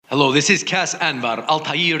Hello, this is Cas Anvar,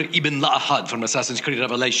 Altair Ibn La'ahad from Assassin's Creed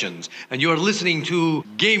Revelations, and you are listening to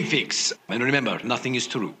Game Fix. And remember, nothing is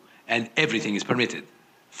true, and everything is permitted.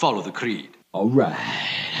 Follow the creed. All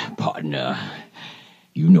right, partner.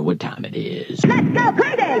 You know what time it is. Let's go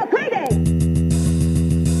crazy! Crazy!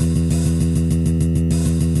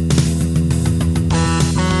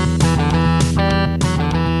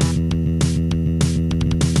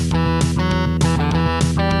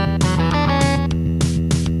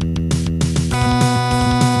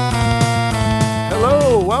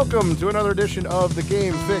 Welcome to another edition of the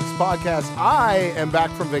Game Fix podcast. I am back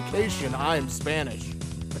from vacation. I am Spanish.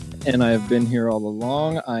 And I've been here all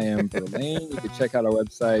along. I am Verlaine. You can check out our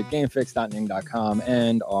website, gamefix.ning.com,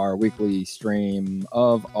 and our weekly stream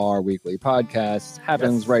of our weekly podcast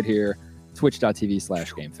happens right here,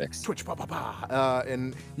 twitch.tv/gamefix. Twitch,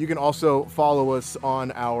 and you can also follow us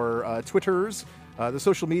on our Twitters. The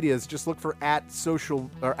social medias, just look for at social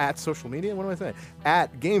media. What am I saying?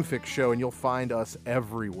 At Game Fix Show, and you'll find us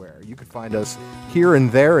everywhere. You can find us here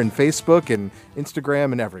and there in Facebook and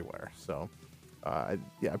Instagram and everywhere. So, I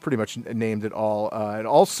pretty much named it all. And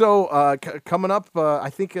also coming up,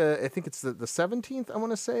 I think it's the 17th. I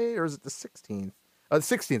want to say, or is it the 16th? The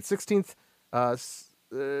 16th. 16th.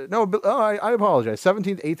 I apologize.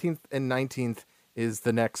 17th, 18th, and 19th. Is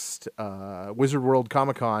the next Wizard World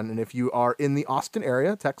Comic-Con. And if you are in the Austin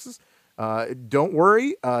area, Texas, don't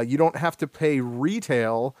worry. You don't have to pay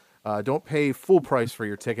retail. Don't pay full price for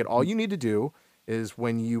your ticket. All you need to do is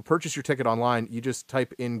when you purchase your ticket online, you just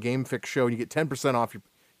type in Game Fix Show and you get 10% off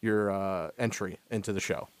your entry into the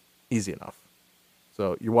show. Easy enough.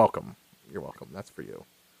 So you're welcome. You're welcome. That's for you.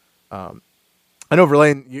 I know,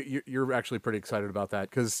 Verlaine, you're actually pretty excited about that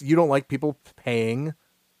because you don't like people paying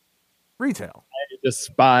retail. I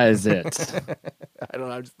despise it. I don't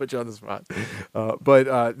know. I just put you on the spot.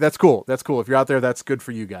 But that's cool. That's cool. If you're out there, that's good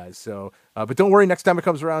for you guys. So, but don't worry. Next time it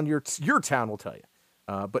comes around, your town will tell you.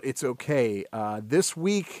 But it's okay. This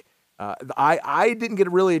week, I didn't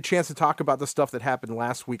get really a chance to talk about the stuff that happened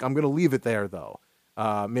last week. I'm going to leave it there, though.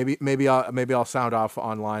 Maybe I'll sound off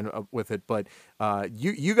online with it. But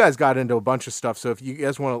you guys got into a bunch of stuff. So if you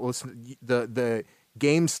guys want to listen, the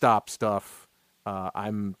GameStop stuff.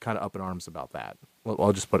 I'm kind of up in arms about that.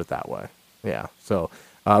 I'll just put it that way. Yeah. So,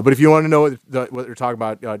 but if you want to know what they're talking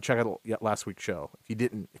about, check out last week's show. If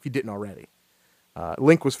you didn't already,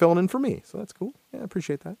 Link was filling in for me, so that's cool. Yeah, I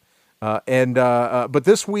appreciate that. But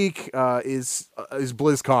this week is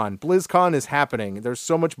BlizzCon. BlizzCon is happening. There's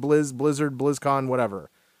so much Blizzard, BlizzCon, whatever.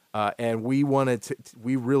 And we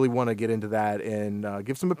really want to get into that and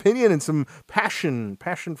give some opinion and some passion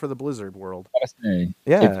for the Blizzard world.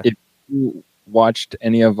 Yeah. If you watched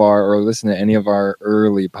any of or listened to any of our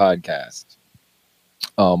early podcasts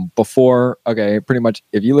pretty much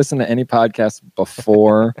if you listen to any podcast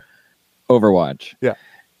before Overwatch,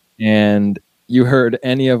 and you heard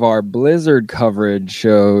any of our Blizzard coverage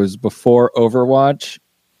shows before Overwatch,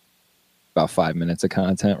 about 5 minutes of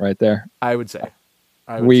content right there, I would say.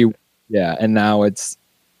 And now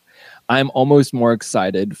I'm almost more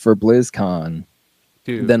excited for BlizzCon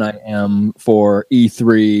than I am for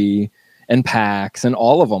E3 and PAX and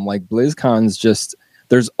all of them. Like BlizzCon's just,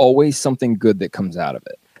 there's always something good that comes out of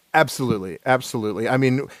it. Absolutely. I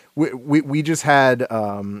mean, we just had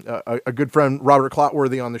a good friend, Robert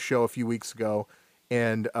Clotworthy, on the show a few weeks ago.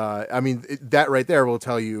 And I mean, that right there will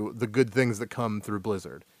tell you the good things that come through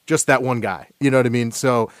Blizzard. Just that one guy. You know what I mean?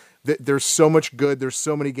 So there's so much good. There's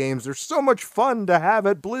so many games. There's so much fun to have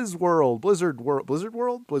at Blizzard World.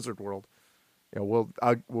 Yeah,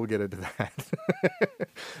 we'll get into that.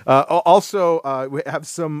 Also, we have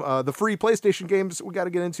some the free PlayStation games we got to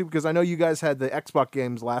get into because I know you guys had the Xbox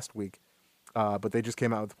games last week, but they just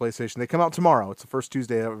came out with the PlayStation. They come out tomorrow. It's the first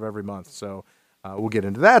Tuesday of every month, so we'll get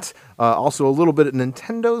into that. Also, a little bit of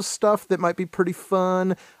Nintendo stuff that might be pretty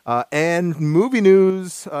fun, and movie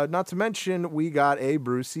news. Not to mention, we got a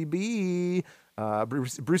Brucey B.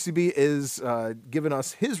 Brucey B is giving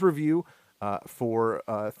us his review. For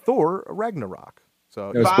Thor Ragnarok.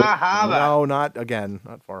 So no, not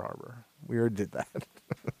Far Harbor. We already did that.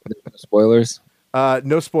 No spoilers?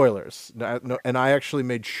 No spoilers. No, and I actually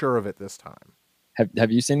made sure of it this time.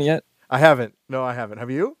 Have you seen it yet? I haven't. No, I haven't. Have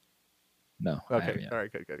you? No. Okay. All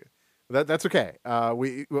right. Good. That's okay.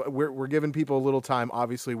 We're giving people a little time.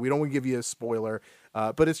 Obviously, we don't want to give you a spoiler,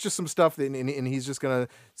 but it's just some stuff, and he's just gonna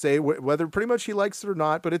say whether pretty much he likes it or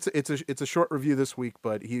not. But it's a short review this week,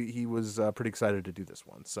 but he was pretty excited to do this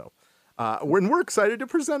one. So we're excited to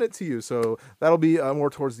present it to you. So that'll be more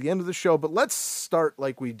towards the end of the show. But let's start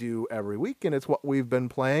like we do every week, and it's what we've been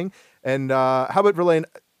playing. And how about Verlaine?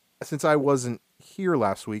 Since I wasn't here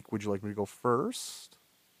last week, would you like me to go first?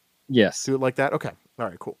 Yes. Do it like that? Okay. All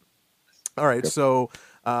right, cool. All right, so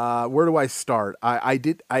where do I start? I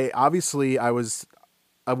was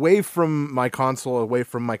away from my console, away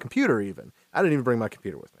from my computer even. I didn't even bring my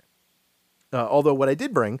computer with me. Although what I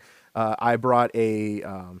did bring, I brought a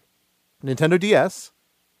Nintendo DS.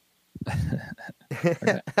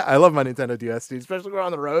 I love my Nintendo DS, dude, especially when we're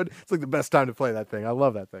on the road. It's like the best time to play that thing. I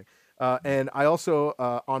love that thing. And I also,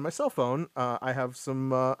 on my cell phone, I have some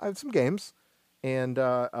games. And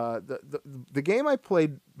the game I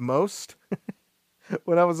played most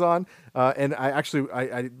when I was on, and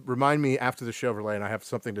I remind me after the show, Verlaine, I have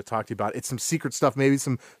something to talk to you about. It's some secret stuff, maybe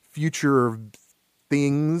some future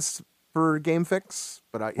things for Game Fix.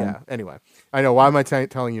 But anyway, I know, why am I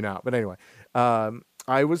telling you now? But anyway,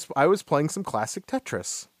 I was playing some classic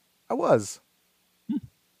Tetris. I was.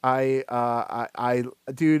 Dude,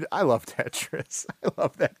 I love Tetris. I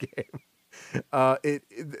love that game.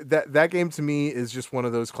 That game to me is just one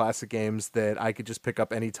of those classic games that I could just pick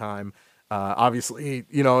up anytime. Obviously,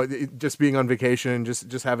 just being on vacation,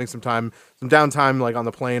 just having some downtime, like on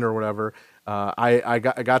the plane or whatever. I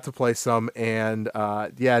got to play some, and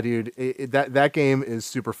dude, that game is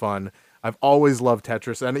super fun. I've always loved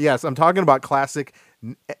Tetris, and yes, I'm talking about classic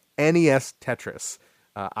NES Tetris.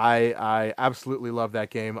 I absolutely love that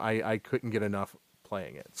game. I couldn't get enough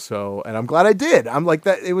playing it. So, and I'm glad I did. I'm like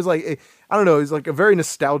that. It was like, I don't know. It's like a very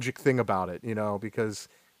nostalgic thing about it, because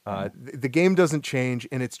the game doesn't change,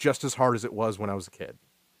 and it's just as hard as it was when I was a kid.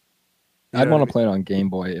 I'd want to play it on Game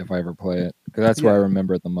Boy if I ever play it, because that's where I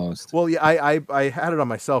remember it the most. Well, yeah, I had it on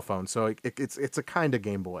my cell phone, so it's a kind of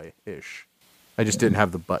Game Boy-ish. I just didn't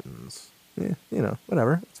have the buttons. Yeah,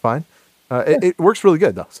 whatever. It's fine. It works really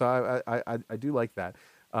good though, so I do like that.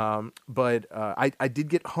 But I did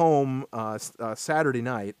get home Saturday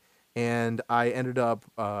night, and I ended up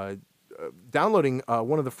downloading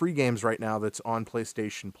one of the free games right now that's on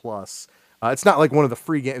PlayStation Plus. It's not like one of the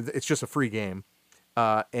free games; it's just a free game,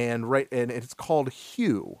 and it's called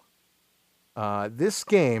Hue. This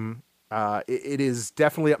game, it is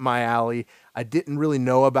definitely up my alley. I didn't really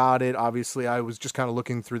know about it. Obviously, I was just kind of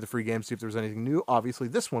looking through the free games, see if there was anything new. Obviously,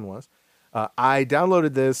 this one was. I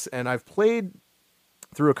downloaded this, and I've played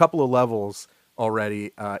through a couple of levels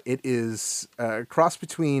already. It is a cross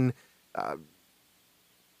between.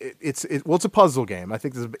 It's a puzzle game. I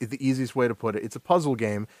think this is the easiest way to put it. It's a puzzle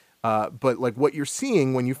game, but like what you're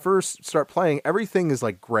seeing when you first start playing, everything is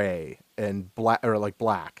like gray and black, or like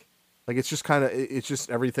black. Like it's just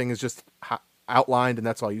everything is just outlined, and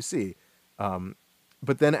that's all you see.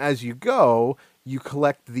 But then as you go, you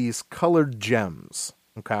collect these colored gems.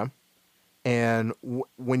 Okay. And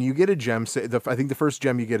when you get a gem, I think the first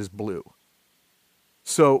gem you get is blue.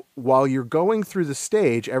 So while you're going through the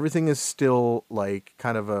stage, everything is still like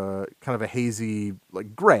kind of a hazy,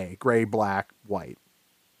 like gray, black, white.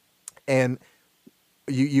 And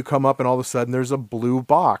you come up, and all of a sudden there's a blue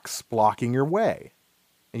box blocking your way,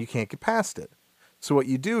 and you can't get past it. So what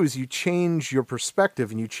you do is you change your perspective,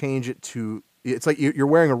 and you change it to, it's like you're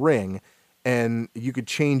wearing a ring, and you could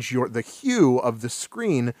change the hue of the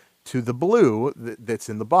screen to the blue that's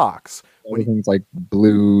in the box. Everything's like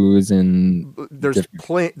blues, and there's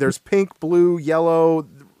pink, blue, yellow,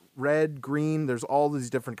 red, green. There's all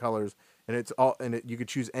these different colors, and you could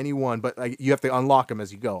choose any one, but you have to unlock them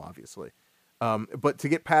as you go, obviously. But to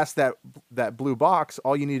get past that blue box,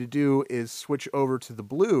 all you need to do is switch over to the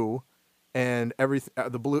blue, and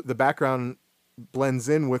the background blends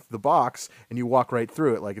in with the box, and you walk right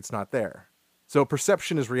through it like it's not there. So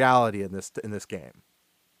perception is reality in this game.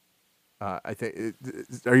 I think.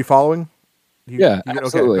 Are you following?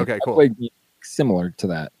 Absolutely. Okay, cool. Similar to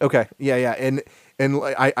that. Okay, yeah, and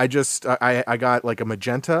I got like a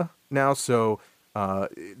magenta now. So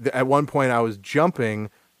at one point I was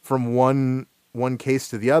jumping from one case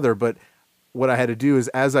to the other, but what I had to do is,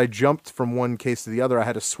 as I jumped from one case to the other, I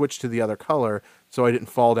had to switch to the other color so I didn't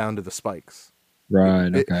fall down to the spikes.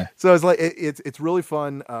 Right. Okay. So it's like it's really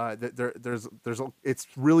fun. It's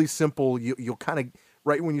really simple. You'll kind of.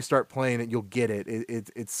 Right when you start playing it, you'll get it.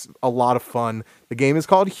 It's a lot of fun. The game is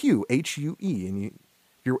called Hue, H-U-E, and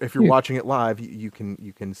if you're watching it live, you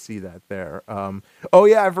can see that there. Oh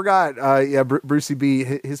yeah, I forgot. Brucey B,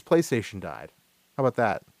 his PlayStation died. How about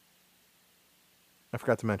that? I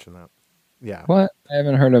forgot to mention that. Yeah. What? I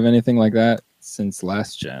haven't heard of anything like that since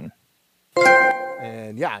last gen.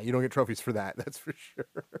 And yeah, you don't get trophies for that. That's for sure.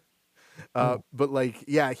 But like,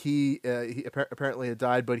 yeah, he apparently had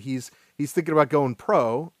died, but he's thinking about going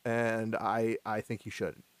pro, and I think he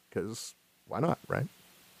should, because why not, right?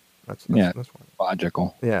 That's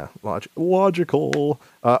logical. Yeah, logical.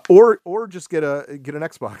 Or just get an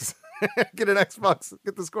Xbox,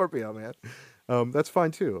 get the Scorpio, man. That's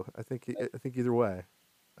fine too. I think either way.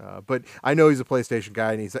 But I know he's a PlayStation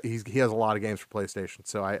guy, and he has a lot of games for PlayStation,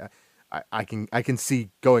 so I can see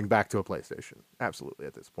going back to a PlayStation absolutely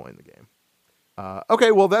at this point in the game.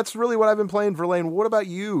 Okay, well that's really what I've been playing, Verlaine. What about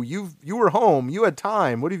you? You were home, you had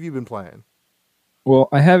time. What have you been playing? Well,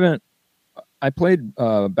 I haven't. I played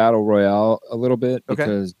Battle Royale a little bit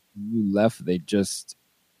because you left. They just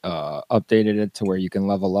updated it to where you can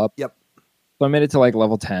level up. Yep. So I made it to like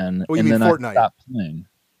level 10, Oh, you and mean then Fortnite? I stopped playing.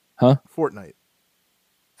 Huh? Fortnite.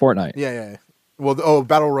 Yeah. Well,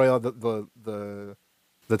 Battle Royale, the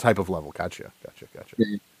type of level. Gotcha.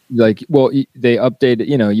 Like, well, they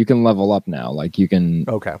updated. You can level up now. Like you can.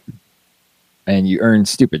 Okay. And you earn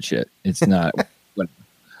stupid shit. It's not.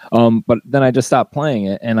 But then I just stopped playing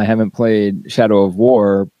it, and I haven't played Shadow of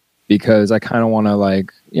War because I kind of want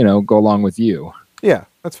to go along with you. Yeah,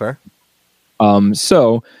 that's fair.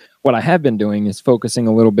 So what I have been doing is focusing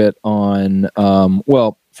a little bit on.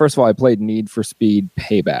 Well, first of all, I played Need for Speed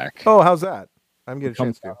Payback. Oh, how's that? I'm getting a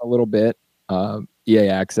chance to a little bit. EA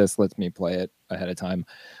Access lets me play it ahead of time.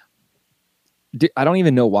 I don't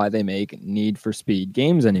even know why they make Need for Speed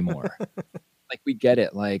games anymore. Like, we get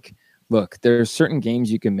it. Like, look, there's certain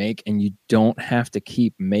games you can make and you don't have to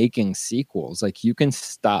keep making sequels. Like, you can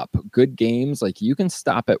stop good games. Like, you can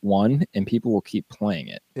stop at one and people will keep playing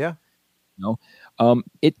it. Yeah.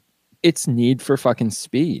 It's Need for fucking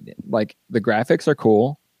Speed. Like, the graphics are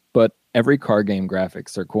cool, but every car game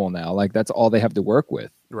graphics are cool now. Like, that's all they have to work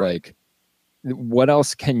with. Right. Like, what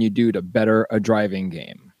else can you do to better a driving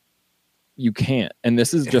game? You can't. And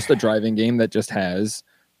this is just a driving game that just has,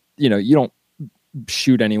 you don't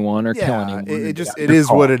shoot anyone or kill anyone. It is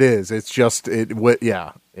what it is. It's just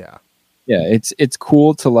yeah. It's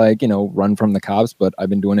cool to run from the cops, but I've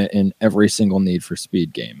been doing it in every single Need for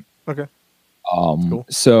Speed game. Okay. Cool.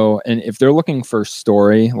 So, and if they're looking for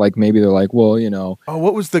story, like maybe they're like, well,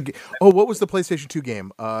 what was the PlayStation 2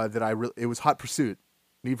 game it was Hot Pursuit.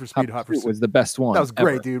 Need for Speed Hot Pursuit was the best one. That was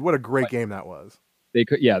great, ever. Dude. What a great game that was.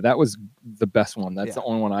 That was the best one. That's the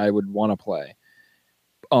only one I would want to play.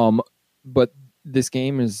 But this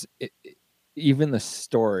game is even the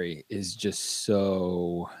story is just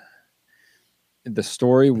so. The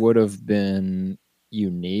story would have been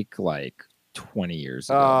unique like 20 years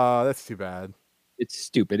ago. Oh, that's too bad. It's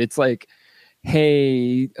stupid. It's like,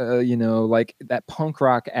 hey, like that punk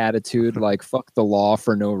rock attitude, like fuck the law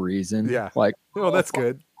for no reason. Yeah. Like, that's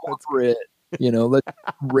good. That's great. Let's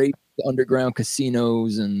rape the underground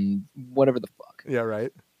casinos and whatever the fuck. Yeah,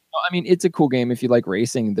 right. I mean, it's a cool game. If you like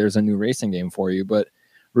racing, there's a new racing game for you. But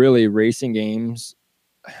really, racing games,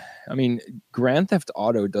 I mean, Grand Theft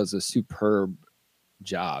Auto does a superb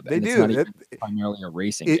job. They do. It's not even primarily a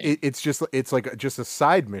racing game. It's like just a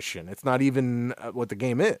side mission. It's not even what the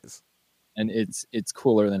game is. And it's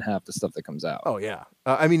cooler than half the stuff that comes out. Oh, yeah.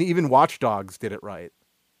 I mean, even Watch Dogs did it right.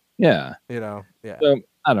 Yeah. Yeah. So,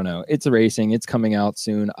 I don't know. It's a racing. It's coming out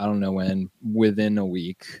soon. I don't know when. Within a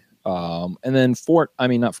week. And then not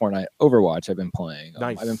Fortnite, Overwatch I've been playing.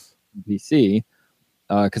 Nice. I've been playing PC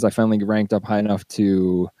because I finally ranked up high enough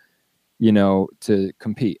to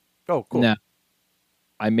compete. Oh, cool. Now,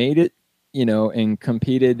 I made it, and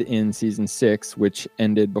competed in season 6, which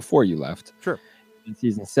ended before you left. Sure. And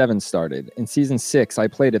season 7 started. In season 6, I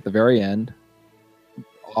played at the very end.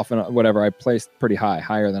 Often, whatever, I placed pretty high,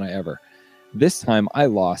 higher than I ever. This time, I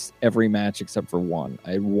lost every match except for one.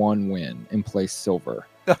 I had one win and placed silver.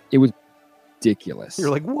 It was ridiculous.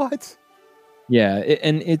 You're like, what? Yeah,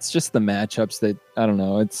 and it's just the matchups that, I don't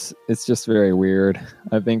know, it's just very weird.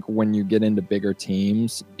 I think when you get into bigger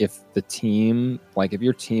teams, if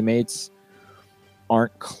your teammates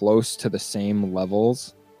aren't close to the same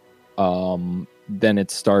levels, then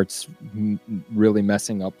it starts really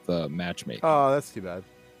messing up the matchmaking. Oh, that's too bad.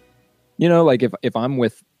 Like if I'm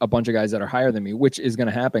with a bunch of guys that are higher than me, which is going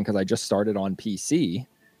to happen because I just started on PC,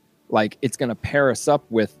 like it's going to pair us up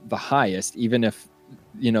with the highest, even if,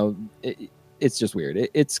 it's just weird.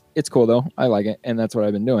 It's cool though. I like it. And that's what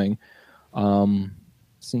I've been doing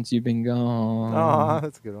since you've been gone. Oh,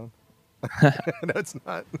 that's a good one. No, it's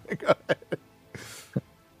not. Go ahead.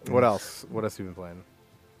 What else? What else have you been playing?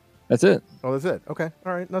 That's it. Oh, that's it. Okay.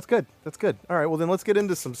 All right. That's good. All right. Well, then let's get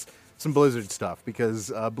into some Blizzard stuff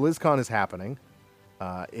because BlizzCon is happening.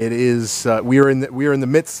 It is. We are in the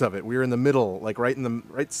midst of it. We are in the middle, like right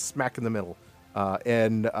smack in the middle.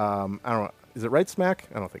 And I don't know. Is it right smack?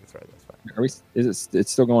 I don't think it's right smack. Is it?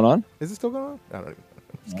 It's still going on? Is it still going on? I don't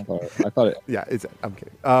even. I thought it. Yeah, I'm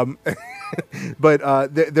kidding.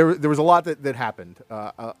 But there was a lot that happened.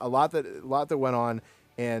 A lot that went on,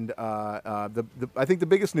 and I think the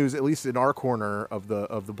biggest news, at least in our corner of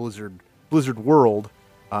the Blizzard world,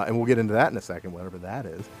 and we'll get into that in a second, whatever that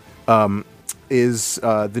is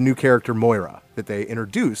the new character Moira that they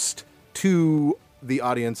introduced to the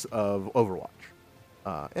audience of Overwatch,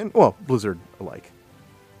 and well, Blizzard alike.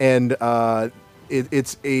 And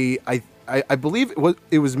it's I believe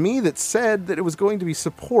it was me that said that it was going to be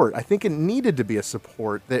support. I think it needed to be a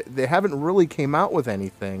support. They haven't really came out with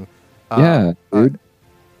anything. Yeah, dude.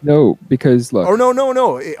 No, because look. Oh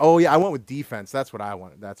no. Oh yeah, I went with defense. That's what I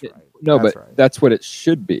wanted. That's right. No, that's but right. That's what it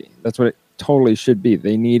should be. That's what it totally should be.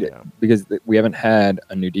 They need it because we haven't had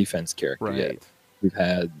a new defense character yet. We've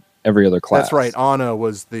had every other class. That's right. Ana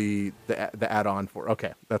was the add-on for.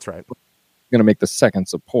 Okay, that's right. Going to make the second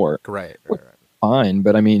support. Right. Fine,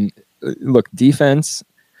 but I mean, look, defense.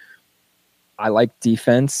 I like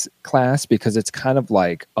defense class because it's kind of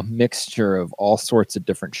like a mixture of all sorts of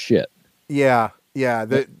different shit. Yeah. You have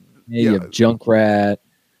Junkrat.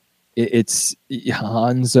 It's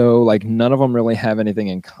Hanzo. Like none of them really have anything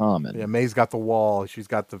in common. Yeah, May's got the wall. She's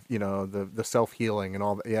got the self-healing and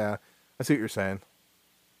all that. Yeah, I see what you're saying.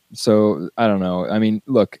 So I don't know. I mean,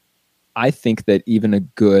 look, I think that even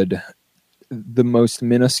the most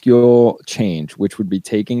minuscule change, which would be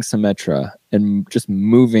taking Symmetra and just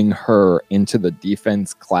moving her into the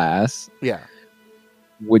defense class,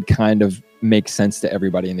 would kind of make sense to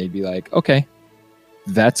everybody, and they'd be like, okay,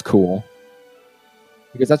 that's cool.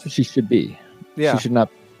 Because that's what she should be. Yeah. She should not.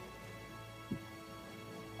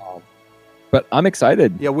 But I'm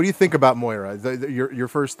excited. Yeah. What do you think about Moira? Your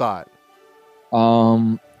first thought?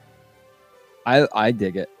 I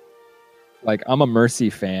dig it. Like, I'm a Mercy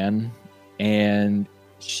fan, and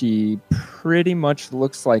she pretty much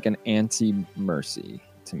looks like an anti-Mercy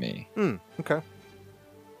to me. Okay.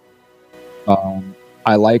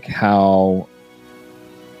 I like how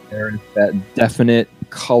there's that definite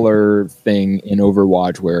color thing in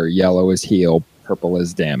Overwatch where yellow is heal, purple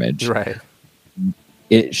is damage. Right.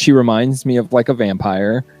 She reminds me of like a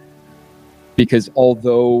vampire because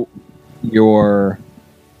although you're,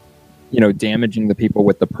 damaging the people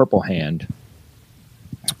with the purple hand,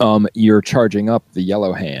 you're charging up the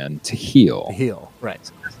yellow hand to heal.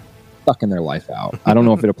 Right. Sucking their life out. I don't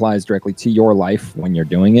know if it applies directly to your life when you're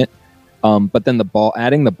doing it. But then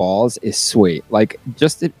adding the balls is sweet. Like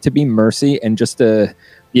just to be Mercy and just to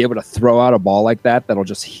be able to throw out a ball like that'll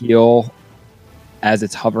just heal as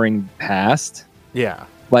it's hovering past. Yeah.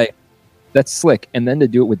 Like that's slick. And then to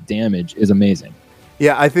do it with damage is amazing.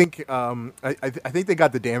 Yeah, I think I think they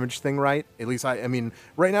got the damage thing right. At least I mean,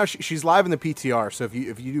 right now she's live in the PTR. So if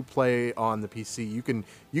you do play on the PC, you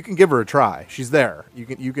can give her a try. She's there. You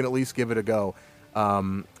can at least give it a go.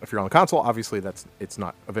 If you're on the console, obviously it's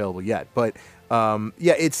not available yet. But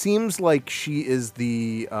it seems like she is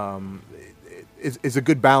is a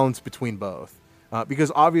good balance between both,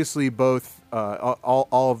 because obviously both all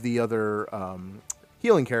of the other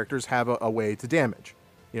healing characters have a way to damage,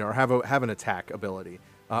 or have an attack ability.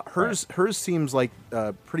 Hers seems like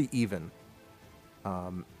pretty even.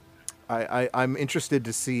 I'm interested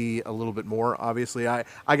to see a little bit more. Obviously, I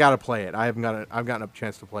gotta play it. I've gotten a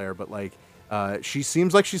chance to play her, but like. She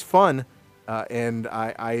seems like she's fun, and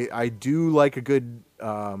I do like a good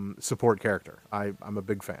support character. I'm a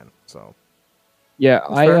big fan. So yeah,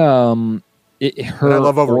 I love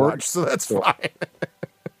Overwatch, so that's fine.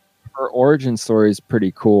 Her origin story is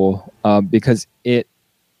pretty cool because if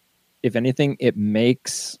anything, it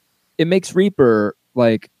makes Reaper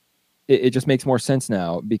like it just makes more sense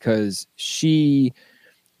now because she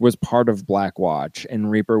was part of Blackwatch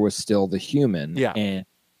and Reaper was still the human. Yeah. And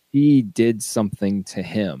he did something to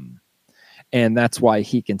him, and that's why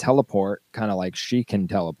he can teleport, kind of like she can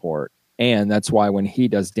teleport. And that's why when he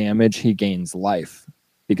does damage, he gains life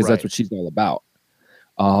because that's what she's all about.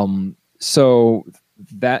 So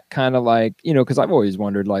that kind of like, because I've always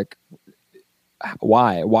wondered, like,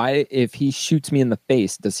 why if he shoots me in the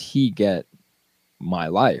face, does he get my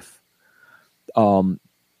life?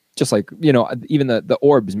 Just like, even the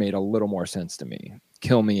orbs made a little more sense to me.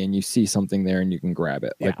 Kill me and you see something there and you can grab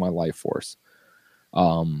it, like my life force.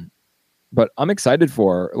 But I'm excited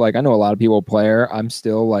for, like, I know a lot of people play her. I'm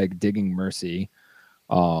still like digging Mercy.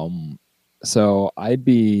 So I'd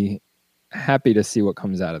be happy to see what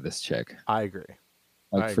comes out of this chick. I agree.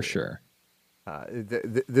 For sure.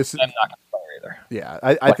 This is, I'm not gonna play her either. Yeah.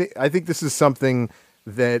 I think this is something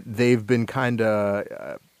that they've been kind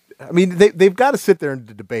of, I mean, they've got to sit there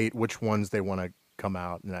and debate which ones they want to come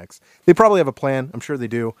out next. They probably have a plan. I'm sure they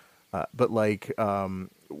do. But like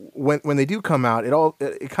when they do come out,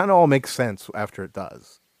 it kind of all makes sense after it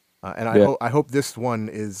does. And I hope this one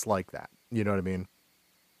is like that. You know what I mean?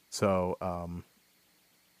 So I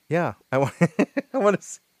want I want to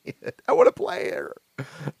see it. I want to play her.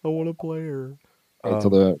 until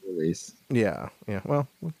the release. Yeah. Well,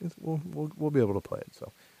 we'll be able to play it.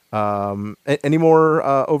 So, any more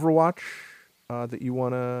Overwatch that you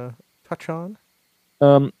want to touch on?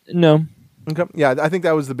 No. Okay. Yeah, I think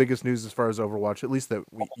that was the biggest news as far as Overwatch, at least that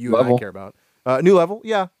you and I Level. care about. New level,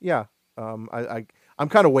 yeah. I'm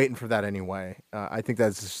kind of waiting for that anyway. I think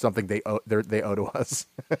that's something they owe to us.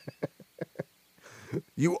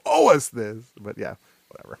 You owe us this, but yeah,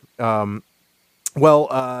 whatever.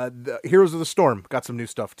 The Heroes of the Storm got some new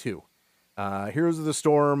stuff too. Heroes of the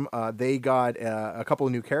Storm, they got a couple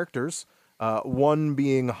of new characters. One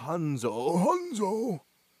being Hanzo.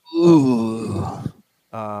 Ooh.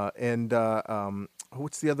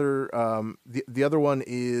 What's the other? The other one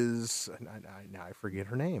is now I forget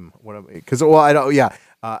her name. I don't. Yeah,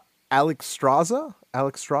 Alex Straza,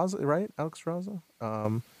 right? Alex Straza.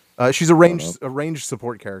 She's a ranged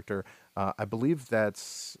support character. I believe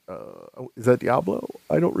that's is that Diablo?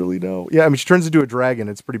 I don't really know. Yeah, I mean she turns into a dragon.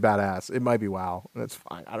 It's pretty badass. It might be WoW. That's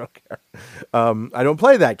fine. I don't care. I don't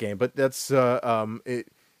play that game, but that's it.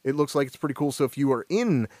 It looks like it's pretty cool. So if you are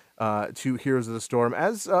in to Heroes of the Storm,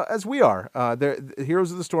 as we are,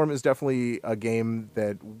 Heroes of the Storm is definitely a game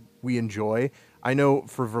that we enjoy. I know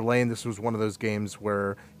for Verlaine, this was one of those games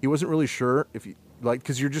where he wasn't really sure if you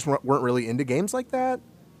because you just weren't really into games like that.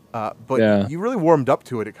 But Yeah. you really warmed up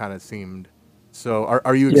to it. It kind of seemed. So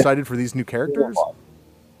are you excited for these new characters?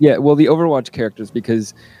 Yeah, well, the Overwatch characters,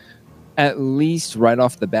 because at least right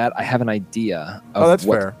off the bat, I have an idea of That's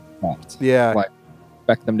what fair. to expect. Yeah. Like,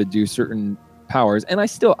 expect them to do certain powers, and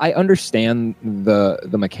I understand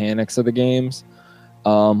the mechanics of the games.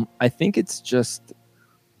 I think it's just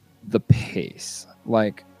the pace.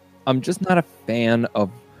 Like, I'm just not a fan of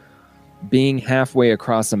being halfway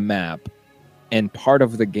across a map, and part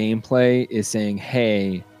of the gameplay is saying,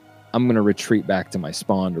 "Hey, I'm going to retreat back to my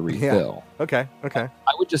spawn to refill." Yeah. Okay.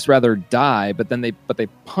 I would just rather die, but they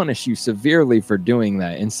punish you severely for doing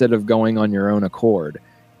that instead of going on your own accord.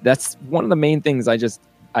 That's one of the main things I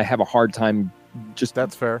have a hard time. Just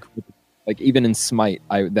That's fair. Like even in Smite,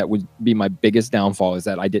 that would be my biggest downfall, is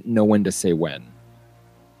that I didn't know when to say when.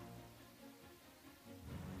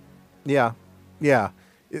 Yeah.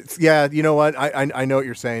 You know what? I know what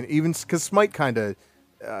you're saying. Even because Smite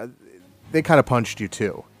they kind of punched you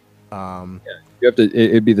too. You have to.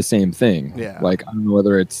 It'd be the same thing. Yeah. Like I don't know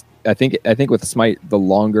whether it's. I think with Smite, the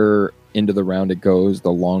longer into the round it goes,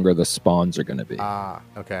 the longer the spawns are going to be.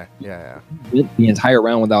 Okay. Yeah. The entire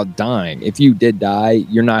round without dying. If you did die,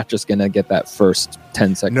 you're not just going to get that first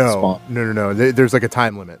 10-second spawn. No. There's like a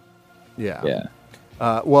time limit. Yeah. Yeah.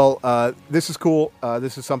 This is cool.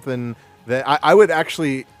 This is something that I would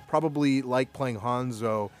actually probably like playing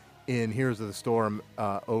Hanzo in Heroes of the Storm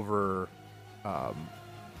over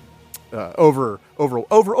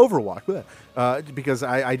Overwatch, because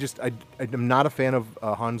I'm not a fan of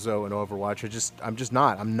Hanzo in Overwatch. I'm just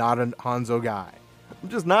not. I'm not a Hanzo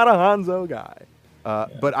guy.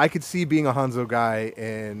 But I could see being a Hanzo guy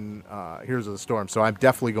in Heroes of the Storm, so I'm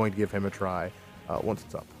definitely going to give him a try once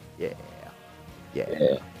it's up. Yeah.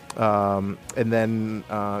 And then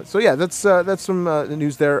that's some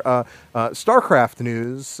news there. StarCraft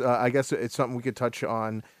news. I guess it's something we could touch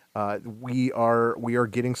on. We are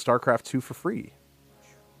getting StarCraft 2 for free.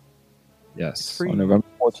 Yes, free. on November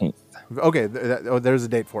 14th. Okay, there's a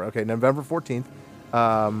date for it. Okay, November 14th.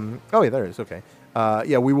 Yeah, there it is. Okay.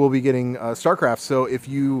 We will be getting StarCraft. So if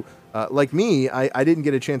you, like me, I didn't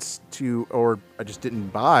get a chance to, or I just didn't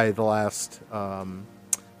buy the last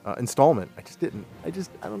installment. I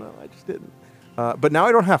don't know. I just didn't. But now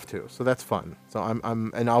I don't have to, so that's fun. So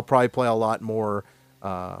and I'll probably play a lot more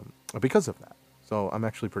because of that. So I'm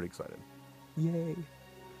actually pretty excited. Yay!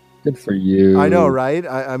 Good for you. I know, right?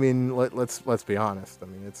 I mean, let's be honest. I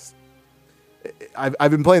mean,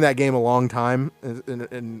 I've been playing that game a long time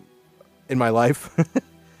in my life,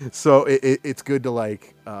 so it's good to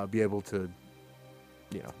be able to,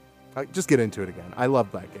 just get into it again. I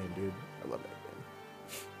love that game, dude. I love that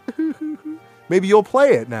game. Maybe you'll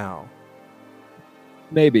play it now.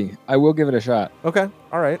 Maybe I will give it a shot. Okay,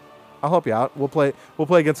 all right. I'll help you out. We'll play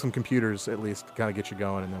against some computers at least to kind of get you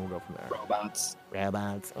going, and then we'll go from there. Robots.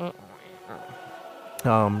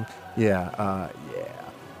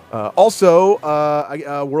 Also,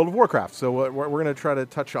 World of Warcraft. So we're going to try to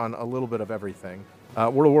touch on a little bit of everything.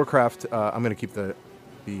 World of Warcraft. I'm going to keep the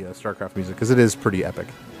StarCraft music because it is pretty epic.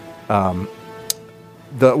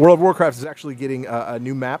 The World of Warcraft is actually getting a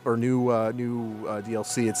new map or new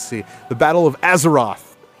DLC. It's the Battle of Azeroth.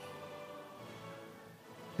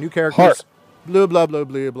 New characters. Heart. Blah blah blah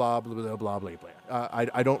blah blah blah blah blah blah.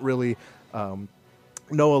 I don't really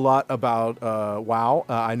know a lot about WoW.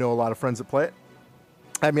 I know a lot of friends that play it.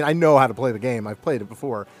 I mean, I know how to play the game. I've played it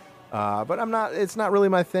before, but it's not really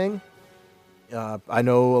my thing. I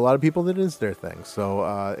know a lot of people that it is their thing.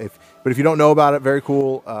 So if you don't know about it, very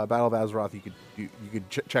cool. Battle of Azeroth, you could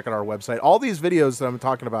check out our website. All these videos that I'm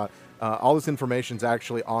talking about, all this information is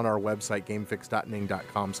actually on our website,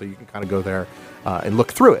 gamefix.ning.com. So you can kind of go there and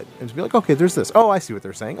look through it and just be like, okay, there's this. Oh, I see what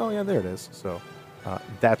they're saying. Oh yeah, there it is. So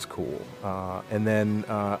that's cool. And then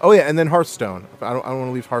and then Hearthstone. I don't want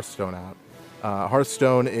to leave Hearthstone out.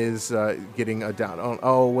 Hearthstone is getting a down.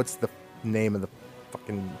 Oh, what's the name of the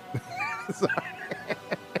fucking?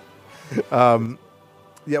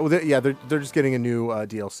 They're just getting a new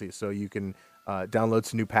DLC, so you can download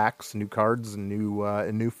some new packs, new cards, and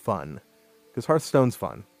new fun. Because Hearthstone's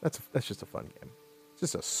fun. That's just a fun game. It's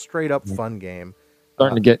just a straight up fun game.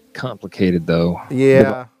 Starting to get complicated though.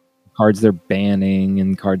 Yeah, cards they're banning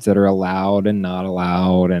and cards that are allowed and not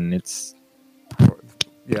allowed, and it's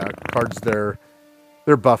cards they're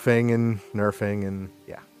buffing and nerfing and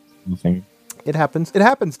nothing. It happens. It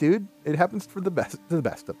happens, dude. It happens for the best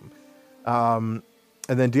of them.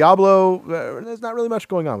 And then Diablo, there's not really much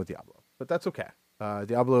going on with Diablo, but that's okay.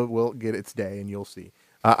 Diablo will get its day, and you'll see.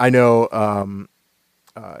 I know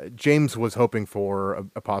James was hoping for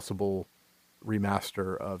a possible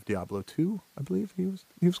remaster of Diablo 2. I believe he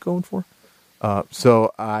was going for. We'll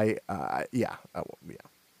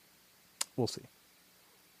see.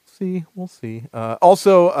 We'll see.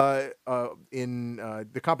 Also, in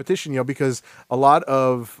the competition, because a lot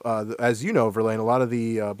of, as you know, Verlaine, a lot of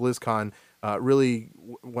the BlizzCon really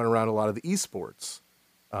went around a lot of the esports.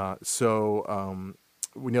 So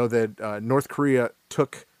we know that North Korea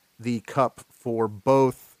took the cup for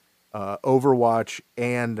both Overwatch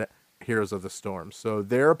and Heroes of the Storm. So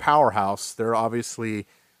they're a powerhouse. They're obviously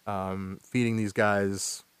feeding these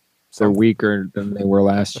guys. They're weaker than they were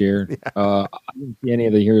last year. I didn't see any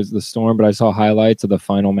of the Heroes of the Storm, but I saw highlights of the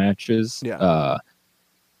final matches. Yeah.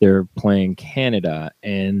 They're playing Canada,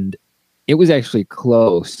 and it was actually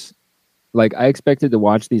close. Like, I expected to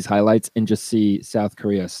watch these highlights and just see South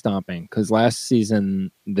Korea stomping, because last year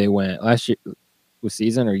was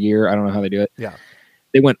season or year, I don't know how they do it. Yeah.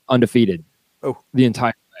 They went undefeated. Oh. The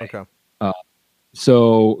entire way. Okay.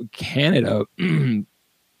 So Canada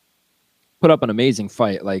put up an amazing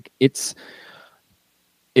fight. Like, it's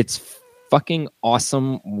fucking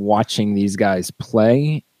awesome watching these guys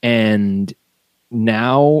play, and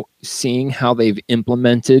now seeing how they've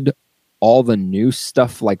implemented all the new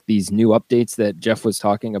stuff, like these new updates that Jeff was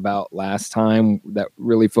talking about last time that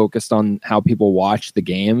really focused on how people watch the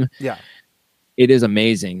game. Yeah. It is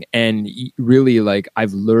amazing. And really, like,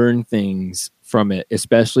 I've learned things from it,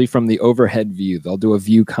 especially from the overhead view. They'll do a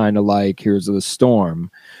view kind of like Heroes of the Storm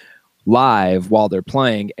live while they're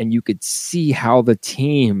playing, and you could see how the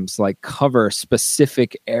teams like cover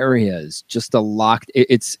specific areas just to lock.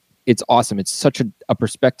 It's awesome. It's such a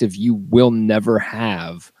perspective you will never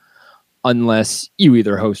have unless you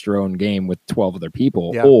either host your own game with 12 other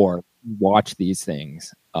people or watch these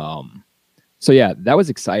things. So yeah, that was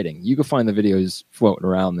exciting. You can find the videos floating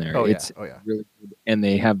around there. It's really good. And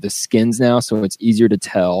they have the skins now, so it's easier to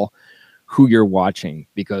tell who you're watching,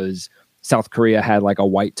 because South Korea had like a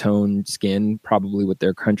white tone skin, probably with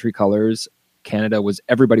their country colors. Canada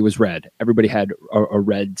everybody was red. Everybody had a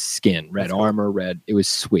red skin, red armor, red. It was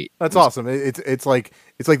sweet. That's awesome. It's like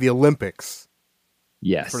the Olympics.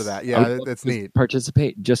 Yes. For that. Yeah, that's neat.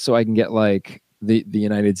 Participate just so I can get like the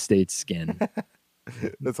United States skin.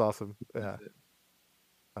 That's awesome. Yeah.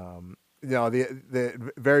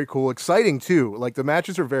 The very cool, exciting too. Like, the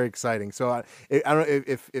matches are very exciting. So I don't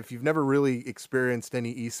know if you've never really experienced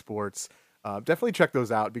any esports, definitely check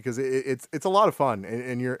those out, because it's a lot of fun,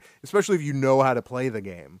 and you're, especially if you know how to play the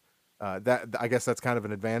game. That, I guess that's kind of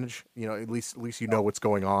an advantage. At least you know what's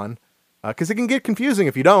going on, because it can get confusing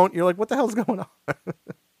if you don't. You're like, what the hell's going on?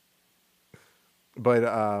 But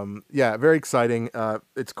very exciting.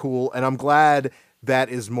 It's cool, and I'm glad that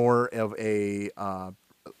is more of a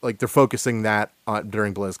like, they're focusing that on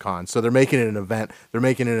during BlizzCon. So they're making it an event. They're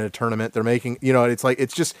making it a tournament. They're making, it's like,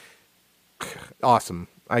 it's just awesome.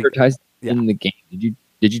 Advertised in the game.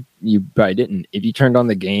 Did you probably didn't. If you turned on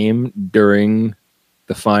the game during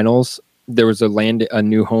the finals, there was a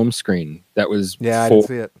new home screen that was I didn't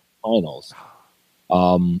see it. Finals.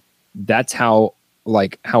 That's how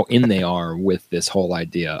in they are with this whole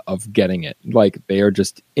idea of getting it. Like, they are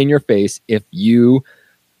just in your face. If you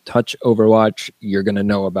touch Overwatch, you're going to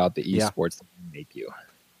know about the esports that make you.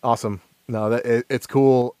 Awesome. No, it's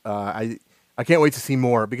cool. I can't wait to see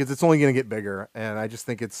more, because it's only going to get bigger, and I just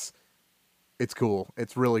think it's cool.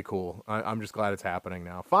 It's really cool. I'm just glad it's happening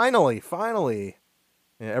now. Finally.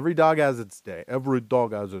 Yeah, every dog has its day. Every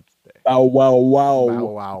dog has its day. Wow, wow, Wow, wow.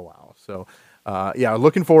 wow, wow. So, yeah,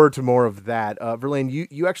 looking forward to more of that. Verlaine,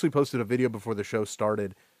 you actually posted a video before the show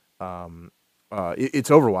started. It's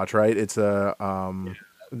Overwatch, right? It's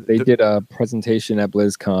They did a presentation at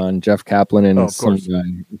BlizzCon. Jeff Kaplan and of some course. guy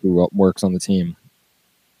who works on the team.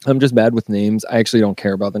 I'm just bad with names. I actually don't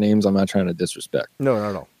care about the names. I'm not trying to disrespect.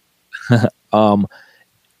 No.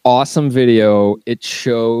 Awesome video. It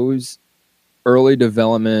shows early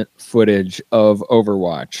development footage of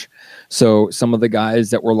Overwatch. So some of the guys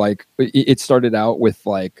that were like, it started out with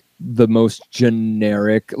like the most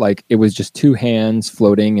generic, like it was just two hands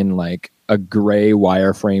floating in like a gray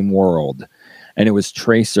wireframe world. And it was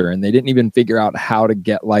Tracer, and they didn't even figure out how to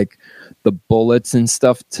get like the bullets and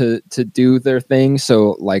stuff to do their thing.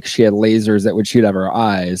 So like she had lasers that would shoot out her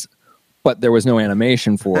eyes, but there was no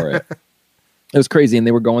animation for it. It was crazy, and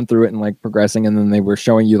they were going through it and like progressing, and then they were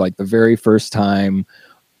showing you like the very first time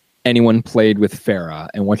anyone played with Pharah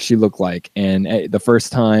and what she looked like, and the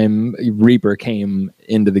first time Reaper came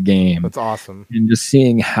into the game. That's awesome. And just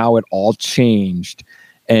seeing how it all changed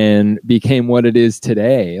and became what it is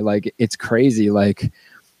today. Like, it's crazy. Like,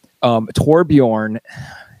 Torbjorn,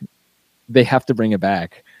 they have to bring it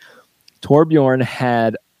back. Torbjorn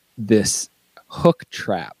had this hook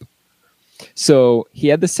trap. So he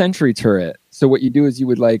had the sentry turret. So what you do is you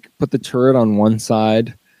would like put the turret on one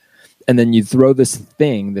side, and then you throw this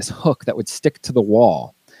thing, this hook that would stick to the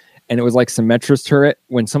wall. And it was like Symmetra's turret.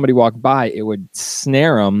 When somebody walked by, it would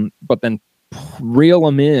snare them, but then reel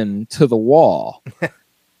them in to the wall.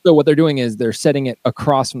 So what they're doing is they're setting it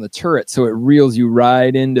across from the turret, so it reels you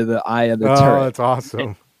right into the eye of the turret. Oh, that's awesome.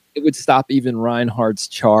 And it would stop even Reinhardt's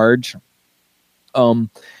charge.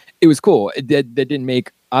 It was cool. That didn't make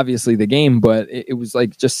obviously the game, but it was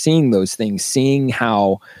like just seeing those things, seeing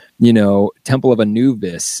how, you know, Temple of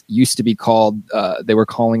Anubis used to be called, they were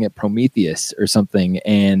calling it Prometheus or something,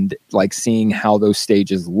 and like seeing how those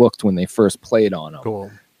stages looked when they first played on them. Cool.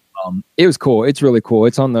 It was cool. It's really cool.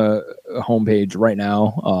 It's on the homepage right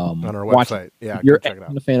now. On our website. Yeah, if you're check it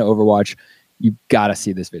out. a fan of Overwatch, you gotta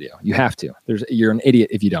see this video. You have to. You're an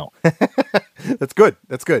idiot if you don't. That's good.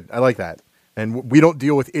 That's good. I like that. And we don't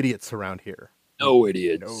deal with idiots around here. No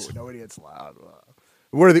idiots. No idiots allowed.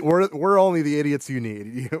 We're only the idiots you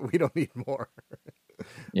need. We don't need more.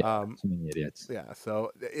 Yeah, too many idiots. Yeah.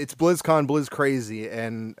 So it's BlizzCon, Blizz crazy,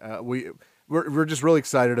 and we're just really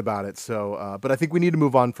excited about it. So, but I think we need to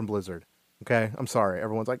move on from Blizzard. Okay, I'm sorry.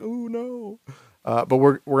 Everyone's like, "Oh no," but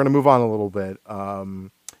we're gonna move on a little bit.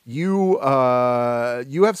 You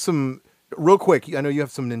have some real quick. I know you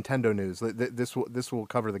have some Nintendo news. This will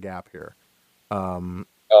cover the gap here. Okay,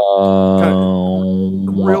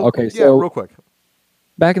 so real quick.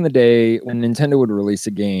 Back in the day, when Nintendo would release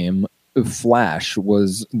a game, Flash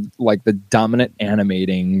was like the dominant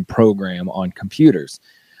animating program on computers.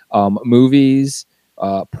 Movies,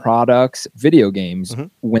 products, video games,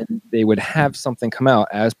 when they would have something come out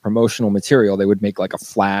as promotional material, they would make like a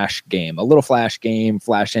Flash game, a little Flash game,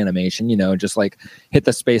 Flash animation, you know, just like hit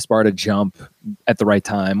the space bar to jump at the right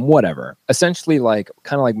time, whatever. Essentially like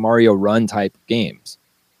kind of like Mario Run type games.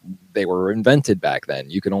 They were invented back then.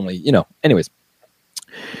 You could only, you know, anyways.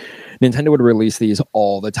 Nintendo would release these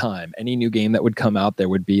all the time. Any new game that would come out, there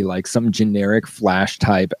would be like some generic Flash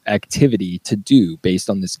type activity to do based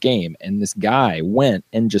on this game. And this guy went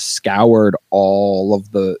and just scoured all of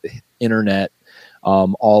the internet,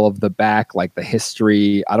 all of the back, like the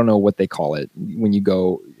history. I don't know what they call it when you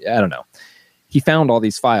go, I don't know. He found all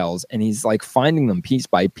these files and he's like finding them piece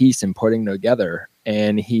by piece and putting them together.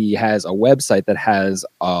 And he has a website that has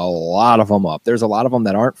a lot of them up. There's a lot of them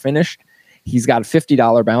that aren't finished. He's got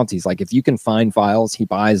 $50 bounties. Like if you can find files, he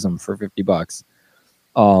buys them for $50,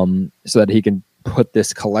 so that he can put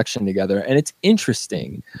this collection together. And it's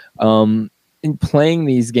interesting. In playing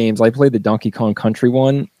these games, I played the Donkey Kong Country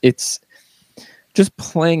one. It's just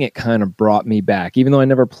playing it kind of brought me back, even though I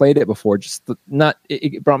never played it before.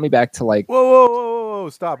 It brought me back to like. Whoa!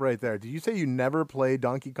 Stop right there. Did you say you never played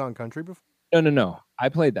Donkey Kong Country before? No. I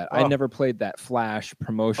played that. I never played that Flash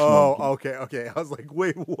promotional. Oh, okay. I was like,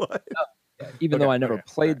 wait, what? Even though I never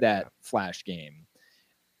played that Flash game,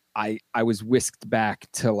 I was whisked back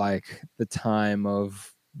to like the time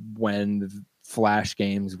of when the Flash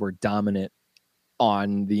games were dominant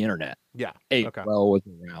on the internet. Yeah. AOL was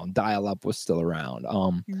around. Dial-up was still around.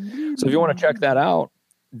 So if you want to check that out,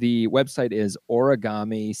 the website is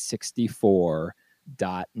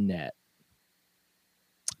origami64.net.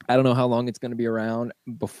 I don't know how long it's going to be around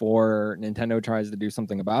before Nintendo tries to do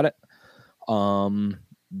something about it.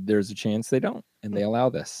 There's a chance they don't, and they allow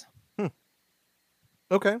this.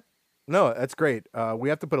 Okay. No, that's great. We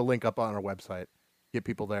have to put a link up on our website. get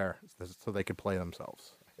people there so they could play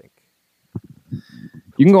themselves. I think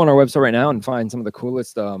You can go on our website right now and find some of the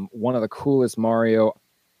coolest, one of the coolest Mario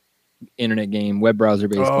internet game, web browser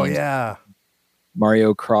based games. Oh yeah,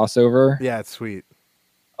 Mario Crossover. yeah, it's sweet.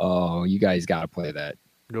 Oh, you guys got to play that.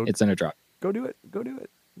 It's in a drop. Go do it. Go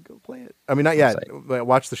play it. I mean, not yet.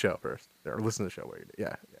 Watch the show first, or listen to the show where you do.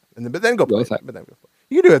 Yeah. But then go play it. But then go play.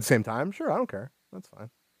 You can do it at the same time. Sure, I don't care.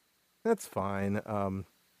 That's fine.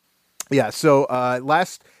 Yeah. So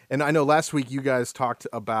and I know last week you guys talked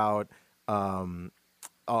about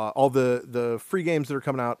all the free games that are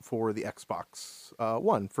coming out for the Xbox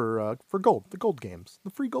One for gold, the gold games, the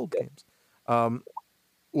free gold games.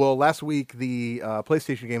 Well, last week the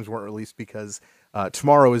PlayStation games weren't released because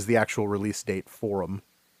tomorrow is the actual release date for them,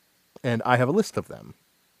 and I have a list of them.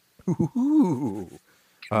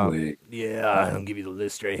 Yeah, I'll give you the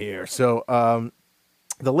list right here. So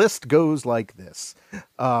the list goes like this.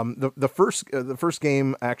 The first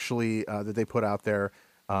game actually that they put out there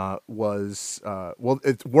was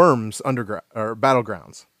it's Worms Underground or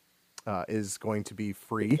Battlegrounds is going to be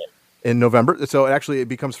free in November. So it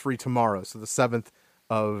becomes free tomorrow. So the 7th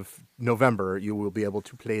of November, you will be able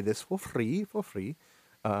to play this for free.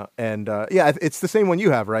 Yeah, it's the same one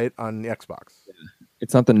you have, right, on the Xbox.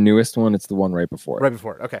 It's not the newest one; it's the one right before it. Right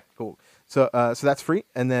before it. Okay, cool. So that's free,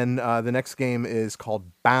 and then the next game is called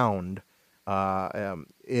Bound.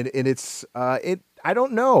 It's I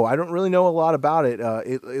don't know. I don't really know a lot about it.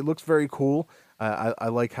 It looks very cool. I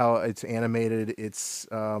like how it's animated. It's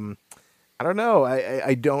I don't know.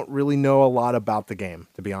 I don't really know a lot about the game,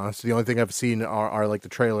 to be honest. The only thing I've seen are like the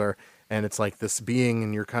trailer, and it's like this being,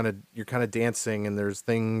 and you're kind of dancing, and there's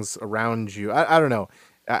things around you. I don't know.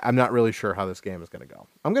 I'm not really sure how this game is going to go.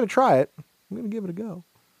 I'm going to try it. I'm going to give it a go.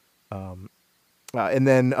 And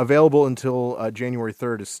then available until January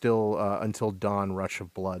 3rd is still Until Dawn Rush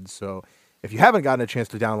of Blood. So if you haven't gotten a chance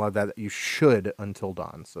to download that, you should Until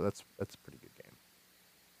Dawn. So that's a pretty good game.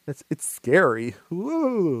 It's scary.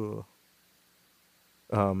 Woo.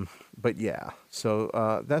 But yeah,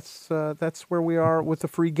 so that's where we are with the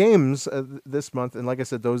free games this month. And like I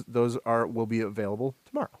said, those will be available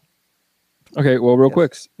tomorrow. Okay, well, real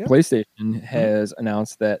quick, Yeah. PlayStation has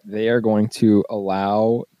announced that they are going to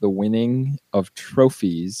allow the winning of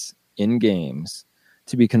trophies in games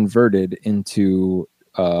to be converted into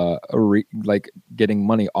like getting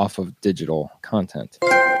money off of digital content.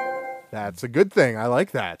 That's a good thing. I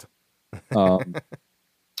like that.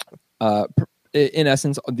 In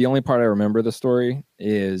essence, the only part I remember the story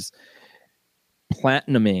is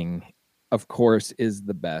platinuming, of course, is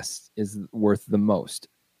the best, is worth the most.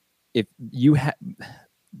 If you have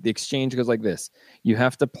the exchange goes like this, you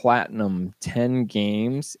have to platinum 10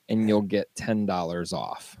 games and you'll get $10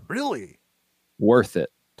 off. Really? Worth it.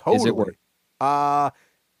 Totally. Is it worth it?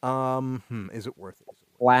 Is it worth it?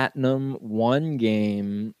 Platinum one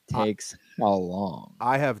game takes how long?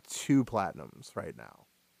 I have 2 platinums right now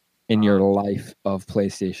in your life of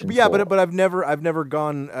PlayStation. But yeah, 4. but I've never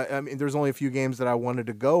gone. I mean, there's only a few games that I wanted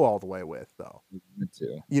to go all the way with, though. Me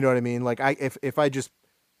too. You know what I mean? Like if I just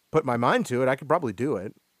put my mind to it, I could probably do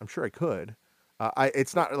it. I'm sure I could.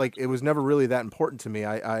 It's not like it was never really that important to me.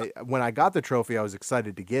 I when I got the trophy, I was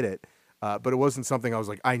excited to get it, but it wasn't something I was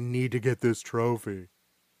like, I need to get this trophy.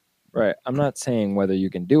 Right. I'm not saying whether you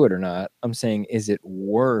can do it or not. I'm saying, is it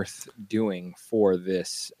worth doing for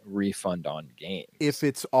this refund on games? If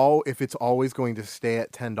it's always going to stay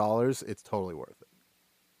at $10, it's totally worth it.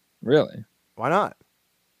 Really? Why not?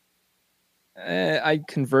 I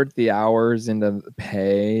convert the hours into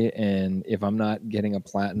pay, and if I'm not getting a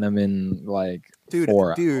platinum in like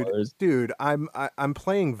 4 hours, I'm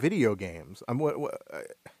playing video games. I'm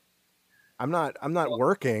not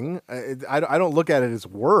working. I don't look at it as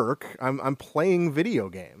work. I'm playing video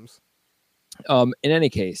games. In any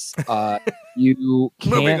case, you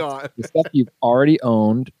Moving can't. on. The stuff you've already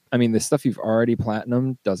owned. I mean, the stuff you've already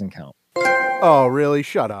platinumed doesn't count. Oh, really?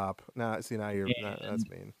 Shut up. Now you're that's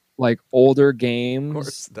mean. Like older games, Of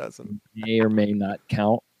course it doesn't. may or may not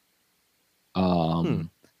count.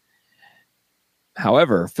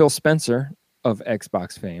 However, Phil Spencer of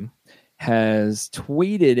Xbox fame has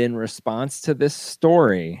tweeted in response to this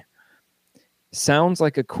story. Sounds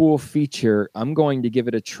like a cool feature. I'm going to give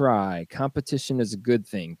it a try. Competition is a good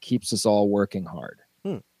thing. Keeps us all working hard.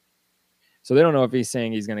 So they don't know if he's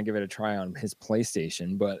saying he's going to give it a try on his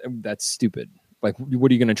PlayStation, but that's stupid. Like, what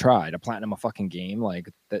are you going to try? To platinum a fucking game? Like,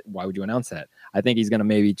 that? Why would you announce that? I think he's going to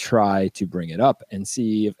maybe try to bring it up and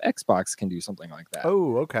see if Xbox can do something like that.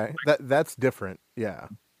 Oh, okay. That's different. Yeah.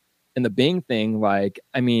 And the Bing thing, like,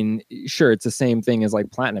 I mean, sure, it's the same thing as like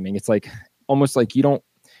platinuming. It's like almost like you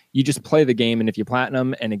just play the game, and if you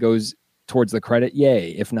platinum and it goes towards the credit,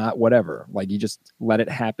 yay. If not, whatever. Like, you just let it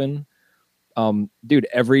happen. Dude,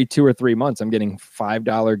 every 2 or 3 months, I'm getting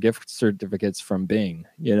 $5 gift certificates from Bing,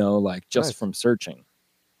 like just from searching.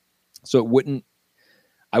 So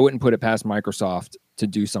I wouldn't put it past Microsoft to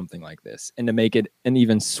do something like this and to make it an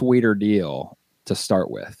even sweeter deal to start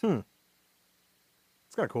with. It's kind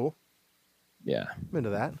of cool. Yeah. I'm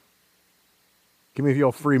into that. Give me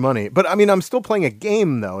your free money. But I mean, I'm still playing a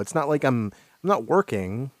game though. It's not like I'm not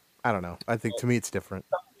working. I don't know. I think to me it's different.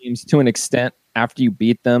 Games, to an extent, after you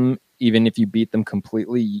beat them, even if you beat them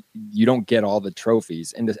completely, you don't get all the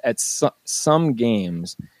trophies. And at some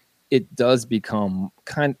games, it does become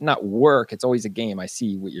not work. It's always a game. I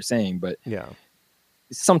see what you're saying, but yeah.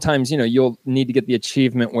 Sometimes, you'll need to get the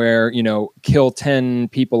achievement where, kill 10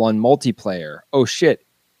 people on multiplayer. Oh shit.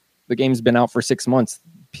 The game's been out for 6 months.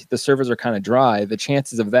 The servers are kind of dry. The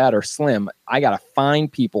chances of that are slim. I got to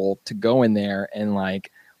find people to go in there and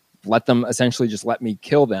like let them essentially just let me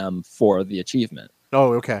kill them for the achievement.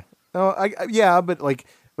 Oh, okay. Oh,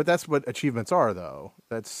 but that's what achievements are though.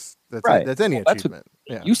 That's right. That's any achievement.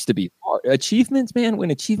 It used to be achievements, man. When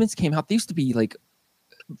achievements came out, they used to be like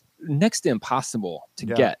next to impossible to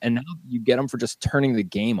get, and now you get them for just turning the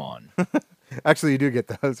game on. Actually, you do get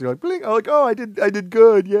those. You're like, blink. Oh, like, oh, I did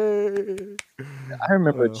good. Yay! I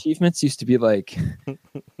remember achievements used to be like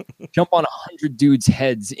jump on 100 dudes'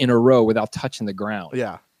 heads in a row without touching the ground.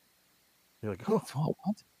 Yeah. You're like, oh,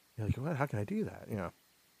 what? You're like, what? How can I do that? Yeah.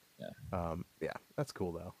 Yeah, that's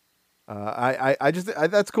cool though.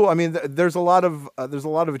 That's cool. I mean, there's a lot of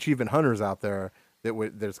achievement hunters out there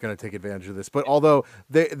that's going to take advantage of this. But although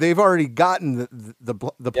they've already gotten the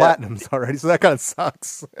platinums already, so that kind of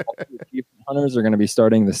sucks. Achievement hunters are going to be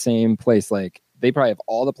starting the same place. Like they probably have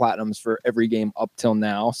all the platinums for every game up till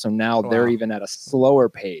now. So now they're even at a slower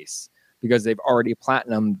pace because they've already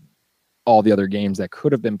platinumed all the other games that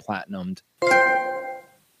could have been platinumed.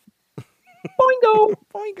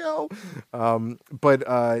 Boingo. But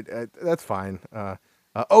that's fine.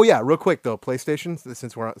 Oh yeah, real quick though, PlayStation.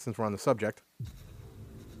 Since we're on the subject,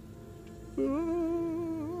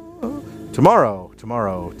 tomorrow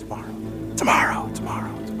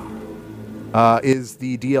is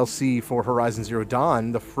the DLC for Horizon Zero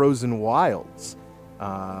Dawn: The Frozen Wilds.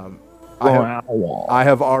 I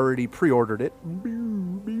have already pre-ordered it.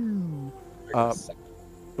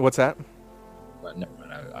 What's that? Never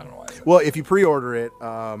mind. I don't know why. Well, if you pre-order it,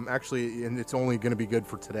 actually, and it's only going to be good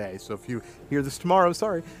for today. So if you hear this tomorrow,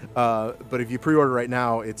 sorry. But if you pre-order right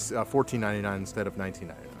now, it's $14.99 instead of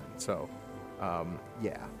 $19.99. So,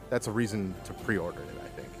 yeah, that's a reason to pre-order it. I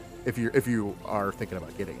think if you are thinking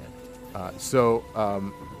about getting it.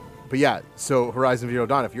 But yeah, so Horizon Zero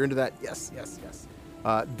Dawn. If you're into that, yes.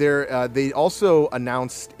 They also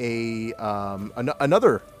announced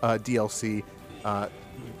another DLC.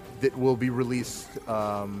 That will be released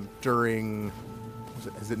during,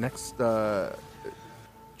 is it next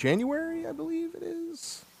January? I believe it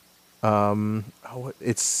is.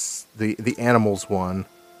 It's the animals one.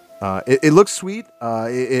 It looks sweet.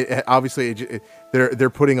 It obviously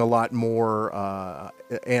they're putting a lot more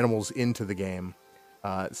animals into the game,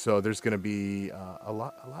 so there's going to be a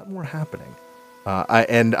lot more happening.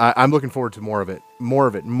 I'm looking forward to more of it.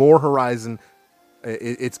 More Horizon.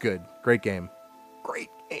 It's good. Great game.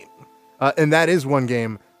 And that is one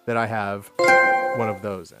game that I have one of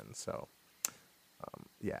those in. So,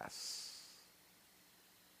 yes.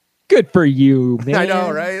 Good for you, man. I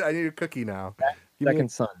know, right? I need a cookie now.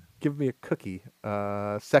 Second Son. Give me a cookie.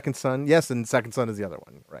 Second Son. Yes, and Second Son is the other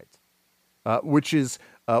one, right? Which is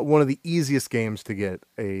one of the easiest games to get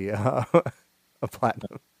a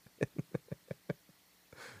platinum.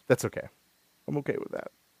 That's okay. I'm okay with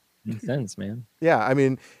that. Makes sense, man. Yeah, I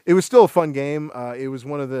mean, it was still a fun game. It was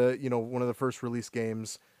one of the first release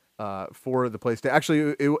games for the PlayStation.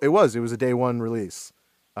 Actually, it was a day one release.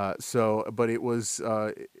 But it was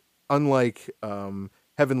unlike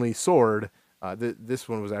Heavenly Sword. This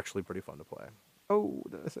one was actually pretty fun to play. Oh,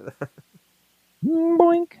 did I say that?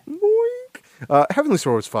 Boink. Heavenly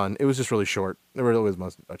Sword was fun. It was just really short. There really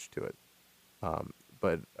wasn't much to it.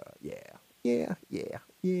 What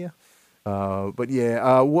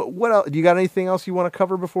else? Do you got anything else you want to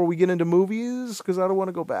cover before we get into movies? Because I don't want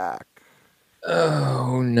to go back.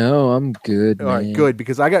 Oh no, I'm good. All right, good,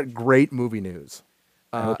 because I got great movie news.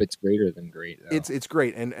 I hope it's greater than great. Though. It's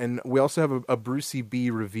great, and we also have a Brucey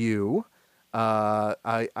B review.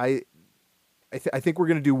 I think we're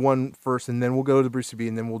gonna do one first, and then we'll go to the Brucey B,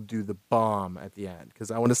 and then we'll do the bomb at the end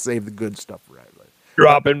because I want to save the good stuff for later.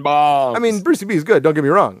 Dropping bombs. I mean, Brucey B is good. Don't get me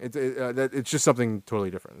wrong. It's just something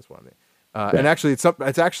totally different. Is what I mean. And actually, it's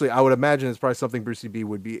actually I would imagine it's probably something Brucey B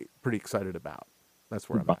would be pretty excited about. That's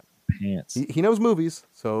where I'm at. pants. He knows movies,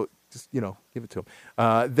 so just give it to him.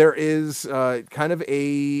 There is kind of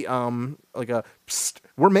a like a psst,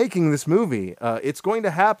 we're making this movie. It's going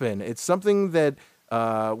to happen. It's something that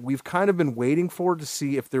we've kind of been waiting for to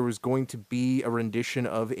see if there was going to be a rendition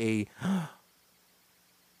of a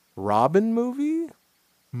Robin movie.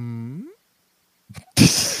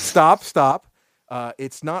 Stop.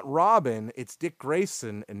 It's not Robin. It's Dick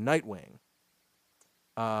Grayson and Nightwing.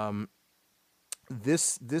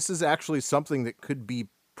 This is actually something that could be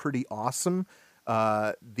pretty awesome.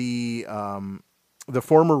 The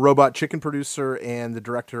former Robot Chicken producer and the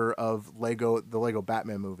director of the Lego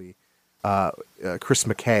Batman movie, Chris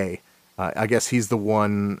McKay. I guess he's the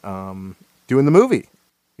one doing the movie.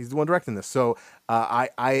 He's the one directing this. So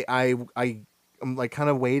I'm like kind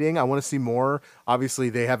of waiting. I want to see more. Obviously,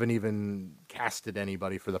 they haven't even casted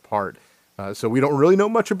anybody for the part. So we don't really know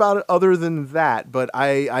much about it other than that. But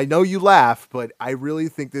I know you laugh, but I really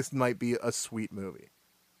think this might be a sweet movie.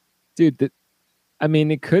 Dude,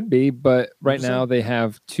 it could be, but right now they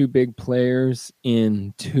have two big players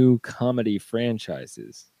in two comedy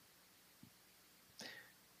franchises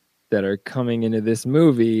that are coming into this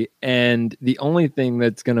movie. And the only thing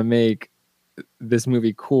that's going to make this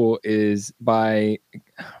movie cool is by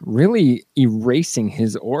really erasing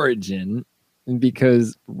his origin,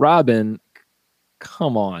 because Robin,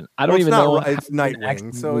 come on. I don't even know. It's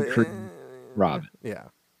Nightwing. So Robin. Yeah.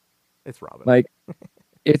 It's Robin. Like,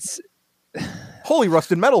 it's Holy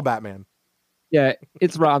Rusted Metal Batman. Yeah,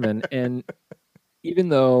 it's Robin. And even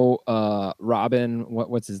though Robin,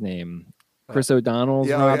 what's his name? Chris O'Donnell's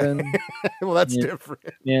Robin. Yeah. Well, that's different.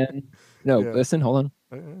 Listen, hold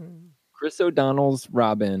on. Chris O'Donnell's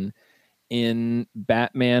Robin in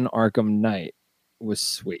Batman Arkham Knight was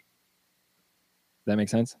sweet. That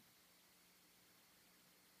makes sense?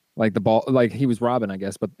 Like the bald, like he was Robin, I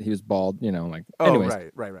guess, but he was bald, like. Oh,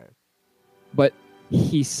 anyways. right. But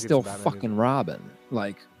he's still fucking Robin.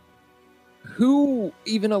 Like, who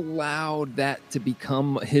even allowed that to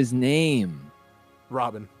become his name?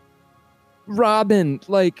 Robin,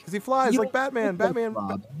 like, because he flies like Batman.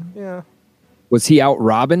 Robin. Yeah. Was he out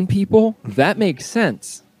robbing people? That makes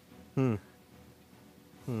sense. But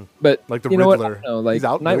like the Riddler. Like he's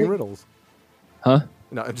out doing riddles. Huh?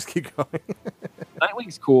 No, just keep going.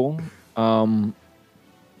 Nightwing's cool. I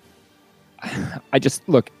just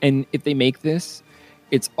look, and if they make this,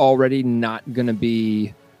 it's already not going to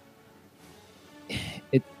be.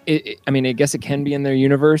 I guess it can be in their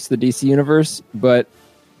universe, the DC universe, but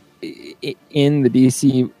in the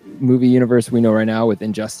DC movie universe we know right now with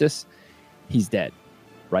Injustice, he's dead,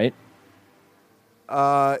 right?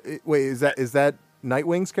 Wait, is that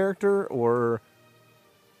Nightwing's character or?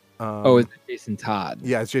 Is it Jason Todd?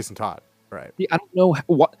 Yeah, it's Jason Todd. Right. I don't know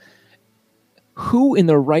who in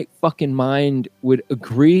their right fucking mind would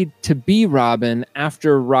agree to be Robin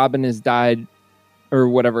after Robin has died or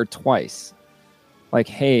whatever twice. Like,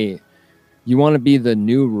 hey, you want to be the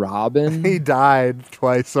new Robin? He died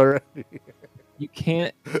twice already. You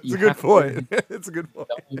can't. It's a good point. It's a good point.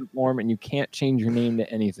 Uniform, and you can't change your name to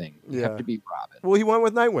anything. You have to be Robin. Well, he went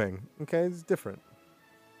with Nightwing. Okay, it's different.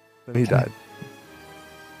 Then he died.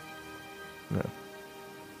 No.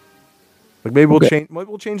 Like maybe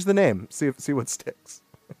we'll change the name. See what sticks.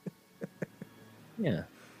 Yeah.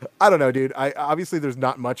 I don't know, dude. Obviously there's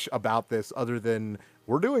not much about this other than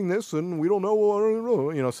we're doing this and we don't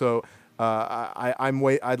know. So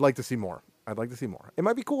I'd like to see more. It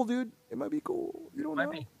might be cool, dude. It might be cool. You don't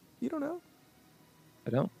know. You don't know. I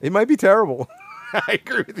don't. It might be terrible. I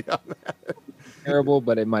agree with you on that. Terrible,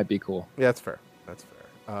 but it might be cool. Yeah, that's fair.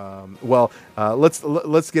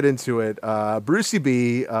 Let's get into it. Brucey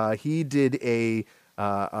B, he did a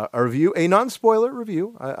review, a non-spoiler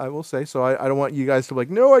review, I will say. So I don't want you guys to be like,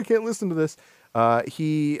 no, I can't listen to this.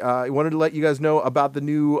 He wanted to let you guys know about the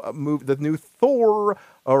new movie, the new Thor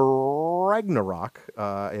Ragnarok.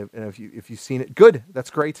 And if you've seen it, good. That's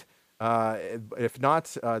great. If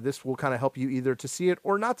not, this will kind of help you either to see it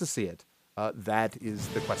or not to see it. That is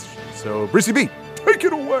the question. So Brucey B, take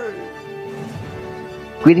it away.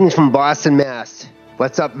 Greetings from Boston, Mass.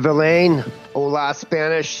 What's up, Villain? Hola,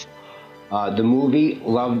 Spanish. The movie,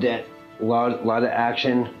 loved it. Lot of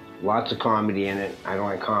action, lots of comedy in it. I don't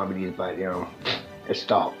like comedies, but it's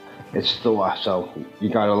Thor, so you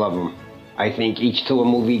gotta love him. I think each Thor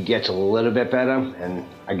movie gets a little bit better, and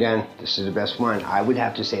again, this is the best one. I would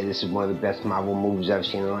have to say this is one of the best Marvel movies I've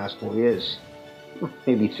seen in the last 4 years,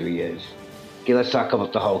 maybe 3 years. Okay, let's talk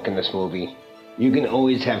about the Hulk in this movie. You can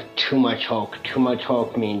always have too much Hulk. Too much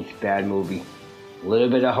Hulk means bad movie. A little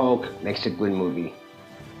bit of Hulk makes a good movie.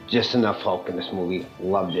 Just enough Hulk in this movie.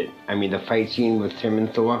 Loved it. I mean, the fight scene with him and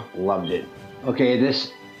Thor, loved it. Okay,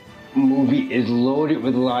 this movie is loaded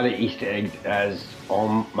with a lot of Easter eggs, as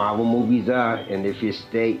all Marvel movies are. And if you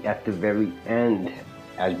stay at the very end,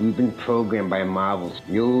 as we've been programmed by Marvel,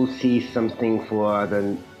 you'll see something for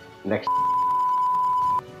the next.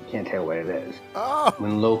 Can't tell what it is. Oh.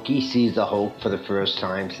 When Loki sees the Hulk for the first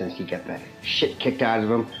time since he got the shit kicked out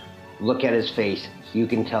of him, look at his face. You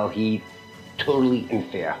can tell he totally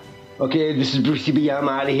unfair. Okay, this is Brucey B. I'm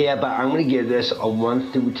out of here, but I'm going to give this a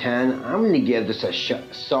 1 through 10. I'm going to give this a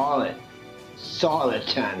solid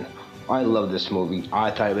 10. I love this movie. I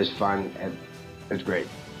thought it was fun. It was great.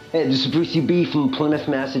 Hey, this is Brucey B. from Plymouth,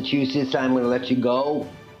 Massachusetts. I'm going to let you go,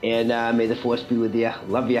 and may the force be with you.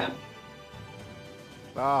 Love you.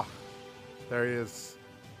 Ah, there he is.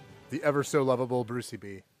 The ever so lovable Brucey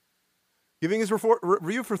B. Giving his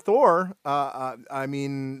review for Thor. I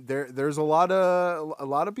mean, there's a lot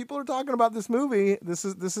of people are talking about this movie. This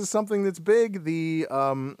is something that's big. They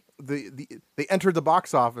entered the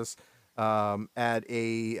box office at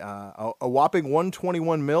a whopping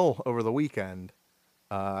 121 mil over the weekend.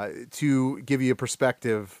 To give you a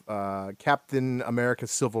perspective, Captain America: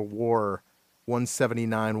 Civil War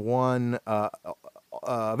 179.1,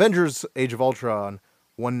 Avengers: Age of Ultron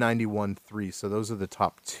 191.3. So those are the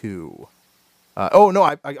top two. I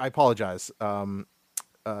apologize.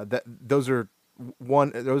 Those are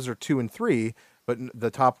 2 and 3, but the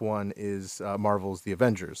top one is Marvel's The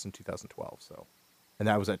Avengers in 2012. So, and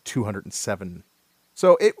that was at 207.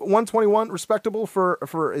 So 121, respectable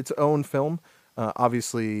for its own film.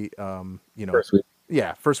 Obviously, First week.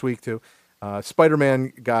 Yeah, first week too.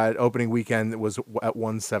 Spider-Man got opening weekend was at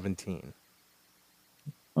 117.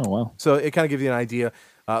 Oh wow! So it kind of gives you an idea.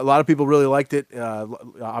 A lot of people really liked it.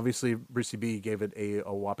 Obviously, Brucey B gave it a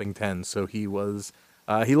whopping 10. So he loved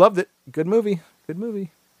it. Good movie.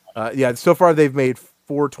 Yeah. So far they've made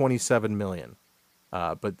 $427 million.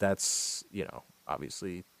 But that's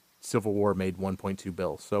obviously Civil War made 1.2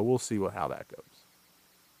 bill. So we'll see how that goes.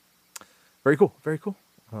 Very cool.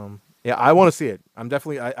 Yeah, I want to see it. I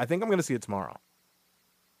think I'm going to see it tomorrow.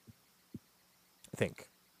 I think.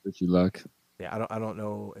 Wish you luck. Yeah, I don't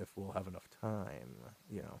know if we'll have enough time,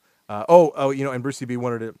 and Brucey B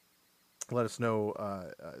wanted to let us know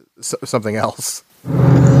something else.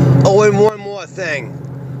 Oh, and one more thing.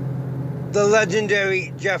 The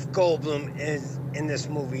legendary Jeff Goldblum is in this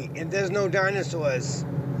movie, and there's no dinosaurs.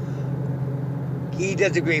 He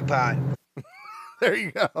does a great part. There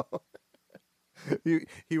you go.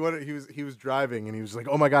 He was driving and he was like,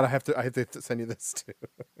 "Oh my god, I have to send you this too."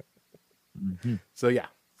 Mm-hmm. So yeah.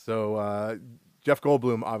 So Jeff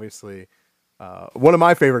Goldblum, obviously, one of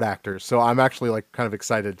my favorite actors. So I'm actually kind of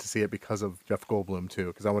excited to see it because of Jeff Goldblum too,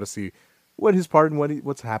 because I want to see what his part and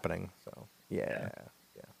what's happening. So yeah.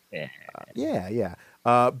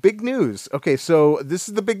 Big news. Okay, so this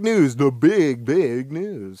is the big news. The big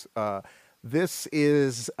news. This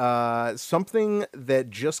is something that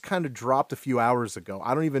just kind of dropped a few hours ago.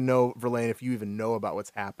 I don't even know, Verlaine, if you even know about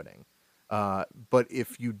what's happening. But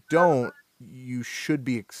if you don't, you should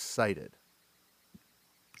be excited.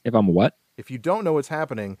 If I'm what? If you don't know what's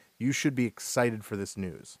happening, you should be excited for this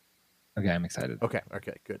news. Okay, I'm excited. Okay,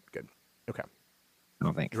 good. Okay.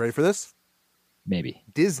 No thanks. You ready for this? Maybe.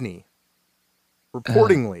 Disney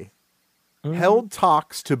reportedly held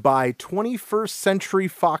talks to buy 21st Century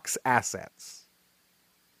Fox assets.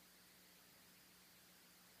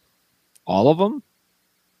 All of them?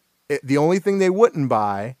 The only thing they wouldn't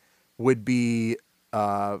buy would be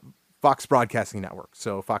Fox Broadcasting Network.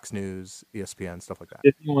 So Fox News, ESPN, stuff like that.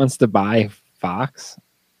 Disney wants to buy Fox?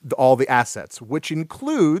 All the assets, which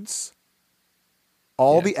includes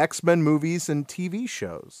all the X-Men movies and TV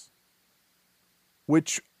shows.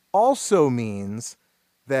 Which also means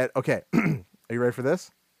that, okay, are you ready for this?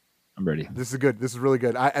 I'm ready. This is good. This is really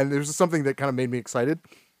good. And there's something that kind of made me excited.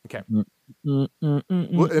 Okay. And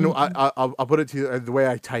I'll put it to you the way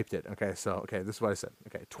I typed it. Okay, so, this is what I said.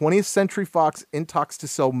 Okay, 20th Century Fox in talks to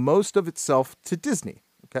sell most of itself to Disney.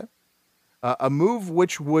 Okay. A move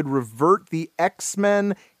which would revert the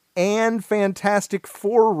X-Men and Fantastic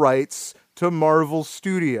Four rights to Marvel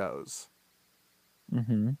Studios.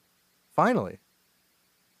 Mm-hmm. Finally.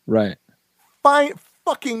 Right.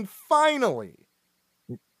 Fucking finally.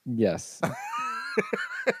 Yes. I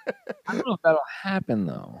don't know if that'll happen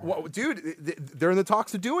though. Well, dude, they're in the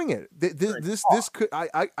talks of doing it. This could.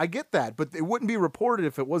 I get that, but it wouldn't be reported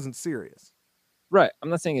if it wasn't serious. Right. I'm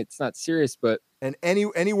not saying it's not serious, but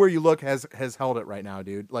anywhere you look has held it right now,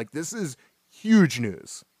 dude. Like, this is huge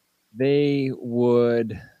news. They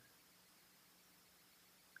would.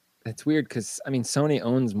 It's weird because Sony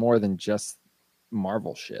owns more than just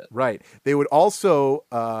Marvel shit. Right. They would also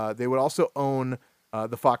own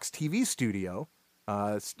the Fox TV studio,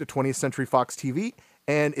 It's the 20th Century Fox TV,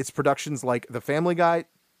 and it's productions like The Family Guy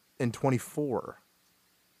and 24.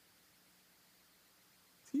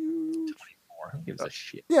 It's huge. Who gives a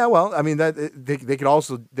shit? Yeah, well, I mean that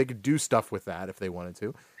they could do stuff with that if they wanted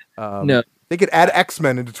to. No, they could add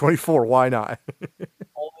X-Men into 24. Why not?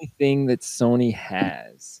 only thing that Sony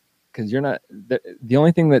has, because you're not the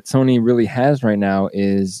only thing that Sony really has right now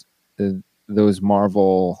is those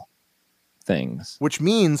Marvel things, which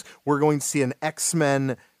means we're going to see an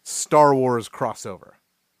X-Men Star Wars crossover.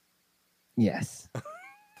 Yes,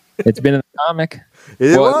 it's been in the comic.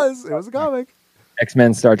 It was a comic.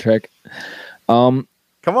 X-Men, Star Trek.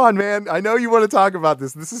 Come on, man. I know you want to talk about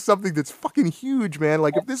this. This is something that's fucking huge, man.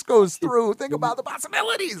 Like, if this goes through, think about the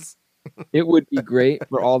possibilities. It would be great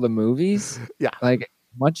for all the movies. Yeah. Like,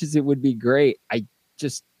 much as it would be great, I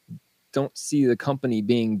just don't see the company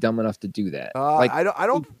being dumb enough to do that. I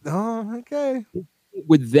don't. Oh, okay. It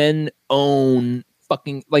would then own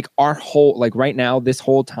fucking, like, our whole, like, right now, this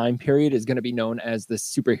whole time period is going to be known as the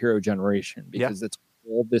superhero generation, because that's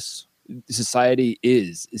all this society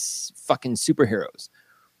is fucking superheroes.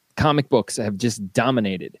 Comic books have just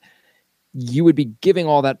dominated. You would be giving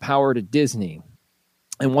all that power to Disney.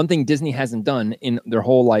 And one thing Disney hasn't done in their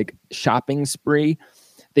whole like shopping spree,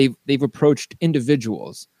 they've approached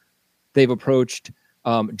individuals. They've approached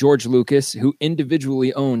George Lucas, who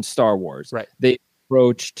individually owned Star Wars. Right. They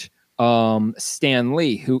approached Stan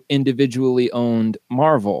Lee, who individually owned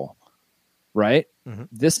Marvel. Right.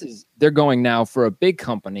 Mm-hmm. They're going now for a big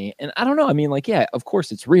company. And I don't know. I mean, like, yeah, of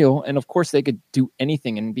course it's real. And of course they could do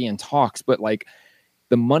anything and be in talks, but like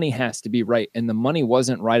the money has to be right. And the money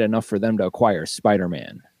wasn't right enough for them to acquire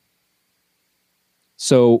Spider-Man.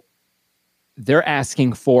 So they're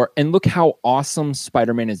asking for, and look how awesome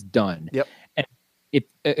Spider-Man is done. Yep. And if,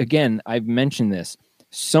 again, I've mentioned this,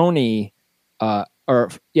 Sony in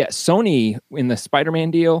the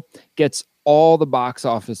Spider-Man deal gets all the box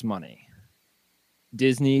office money.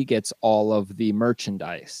 Disney gets all of the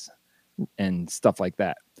merchandise and stuff like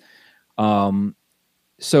that. So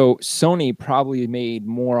Sony probably made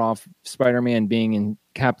more off Spider-Man being in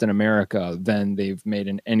Captain America than they've made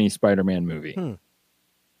in any Spider-Man movie.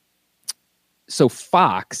 So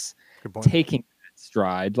Fox taking that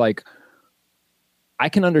stride, like, I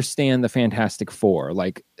can understand the Fantastic Four.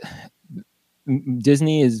 Like,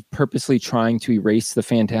 Disney is purposely trying to erase the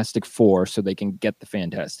Fantastic Four so they can get the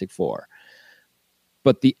Fantastic Four.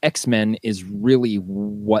 But the X-Men is really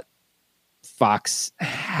what Fox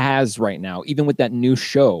has right now, even with that new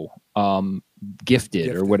show,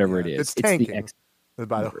 Gifted or whatever it is. It's tanking,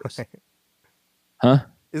 by the way. Huh?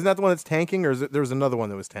 Isn't that the one that's tanking, or there was another one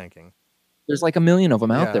that was tanking? There's like a million of them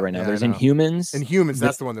out there right now. There's Inhumans. Inhumans,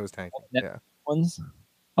 that's the one that was tanking. Yeah. Ones.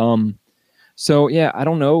 So yeah, I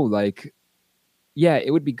don't know. Like, yeah, it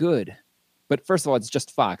would be good. But first of all, it's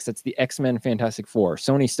just Fox. That's the X-Men, Fantastic Four.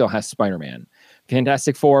 Sony still has Spider-Man.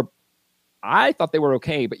 Fantastic Four, I thought they were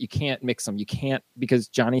okay, but you can't mix them. You can't, because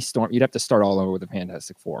Johnny Storm, you'd have to start all over with the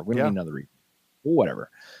Fantastic Four. We don't need another whatever.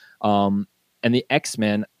 And the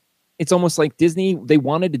X-Men, it's almost like Disney, they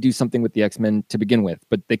wanted to do something with the X-Men to begin with,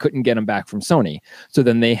 but they couldn't get them back from Sony. So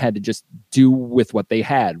then they had to just do with what they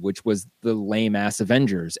had, which was the lame-ass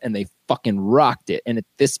Avengers, and they fucking rocked it. And at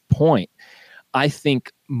this point, I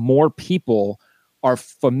think more people are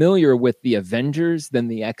familiar with the Avengers than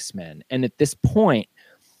the X-Men. And at this point,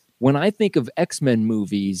 when I think of X-Men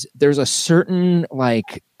movies, there's a certain,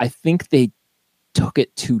 like, I think they took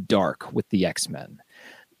it too dark with the X-Men.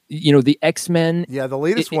 You know, the X-Men. Yeah, the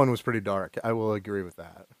latest one was pretty dark. I will agree with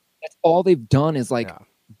that. That's all they've done is like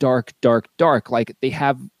dark, dark, dark. Like, they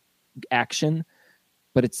have action,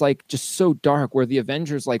 but it's like just so dark, where the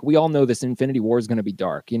Avengers, like, we all know this Infinity War is going to be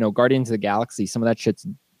dark. You know, Guardians of the Galaxy, some of that shit's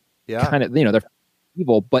kind of, you know, they're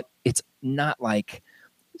evil, but it's not like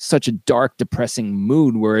such a dark, depressing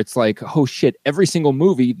mood where it's like, oh shit, every single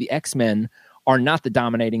movie, the X-Men are not the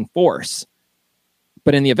dominating force.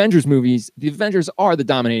 But in the Avengers movies, the Avengers are the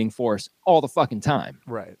dominating force all the fucking time.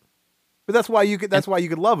 Right. But that's why you could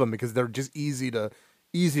love them, because they're just easy to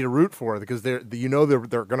root for, because they're going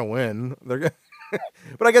to win. But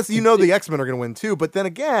I guess the X-Men are going to win too. But then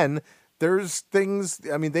again, there's things.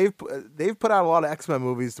 I mean, they've put out a lot of X-Men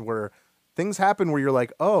movies where things happen where you're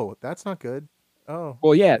like, oh, that's not good. Oh,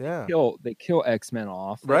 well, yeah. They kill X-Men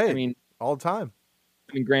off, right? I mean, all the time.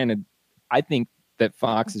 I mean, granted, I think that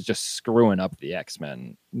Fox is just screwing up the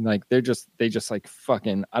X-Men. Like, they just like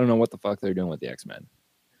fucking. I don't know what the fuck they're doing with the X-Men.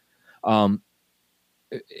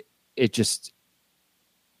 It just.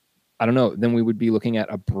 I don't know. Then we would be looking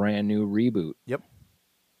at a brand new reboot. Yep.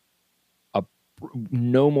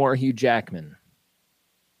 No more Hugh Jackman.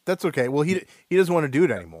 That's okay. Well, he doesn't want to do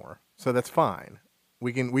it anymore, so that's fine.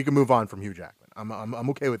 We can move on from Hugh Jackman. I'm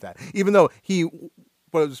okay with that. Even though he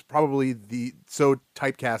was probably so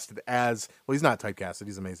typecasted as, well, he's not typecasted.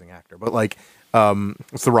 He's an amazing actor, but like,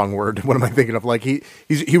 what's the wrong word? What am I thinking of? Like he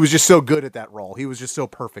was just so good at that role. He was just so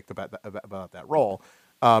perfect about that role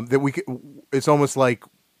that it's almost like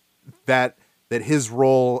that his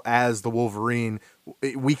role as the Wolverine,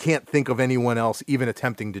 we can't think of anyone else even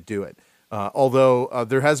attempting to do it. Although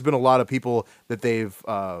there has been a lot of people that they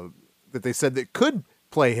said that could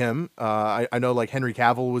play him. I know like Henry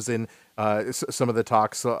Cavill was in some of the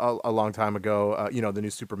talks a long time ago. The new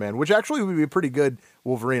Superman, which actually would be a pretty good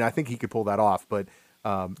Wolverine. I think he could pull that off. But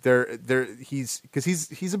he's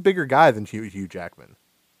a bigger guy than Hugh Jackman.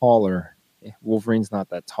 Taller. Wolverine's not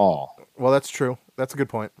that tall. Well, that's true. That's a good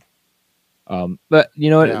point. But you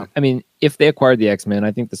know what? Yeah. I mean, if they acquired the X-Men,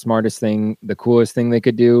 I think the smartest thing, the coolest thing they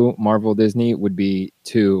could do, Marvel, Disney, would be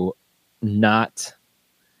to not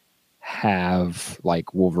have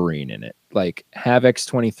like Wolverine in it. Like have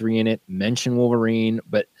X-23 in it, mention Wolverine,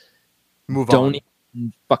 but don't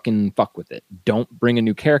even fucking fuck with it. Don't bring a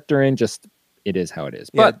new character in. Just it is how it is.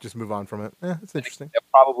 Yeah, but just move on from it. Yeah, it's interesting. They'll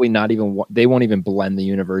probably not even. They won't even blend the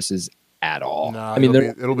universes at all. No, I mean,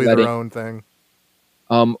 it'll be their own thing.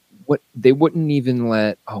 What they wouldn't even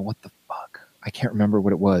let. Oh, what the fuck? I can't remember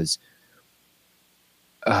what it was.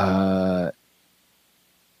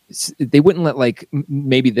 They wouldn't let like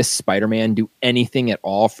maybe this Spider-Man do anything at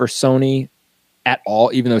all for Sony at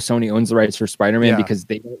all, even though Sony owns the rights for Spider-Man, because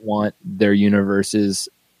they don't want their universes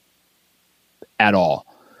at all.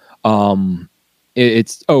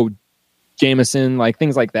 It's Jameson, like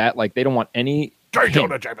things like that. Like they don't want any.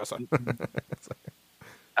 Jameson.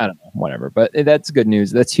 I don't know, whatever. But that's good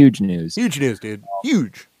news. That's huge news. Huge news, dude.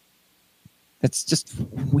 Huge. That's just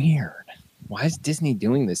weird. Why is Disney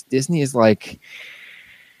doing this? Disney is like,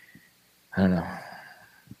 I don't know.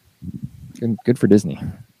 Good for Disney.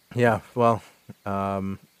 Yeah. Well,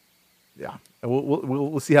 yeah.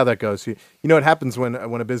 We'll see how that goes. You know what happens when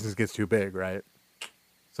a business gets too big, right?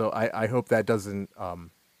 So I hope that doesn't.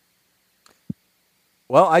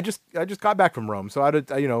 Well, I just got back from Rome, so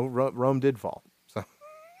Rome did fall. So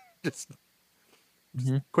just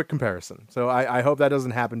quick comparison. So I hope that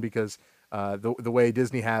doesn't happen because the way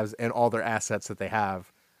Disney has and all their assets that they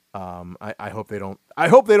have, I hope they don't. I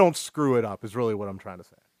hope they don't screw it up. Is really what I'm trying to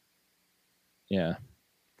say. Yeah,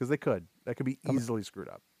 because they could. That could be easily screwed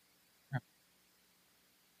up.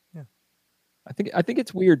 Yeah, I think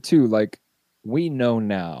it's weird too. Like we know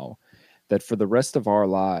now that for the rest of our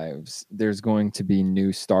lives, there's going to be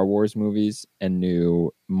new Star Wars movies and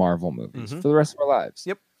new Marvel movies for the rest of our lives.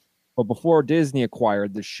 Yep. But before Disney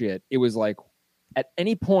acquired the shit, it was like at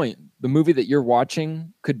any point, the movie that you're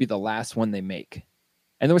watching could be the last one they make.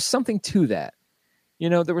 And there was something to that. You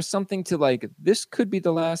know, there was something to like, this could be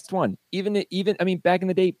the last one. Even, I mean, back in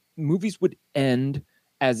the day, movies would end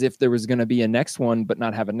as if there was going to be a next one, but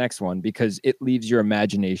not have a next one because it leaves your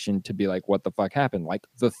imagination to be like, what the fuck happened? Like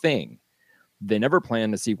The Thing. They never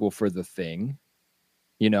planned a sequel for The Thing.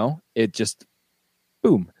 You know, it just,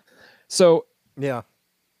 boom. So, yeah.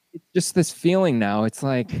 It's just this feeling now. It's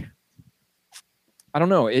like, I don't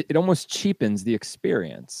know. It almost cheapens the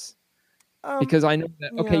experience because I know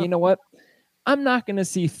that, okay, you know what? I'm not going to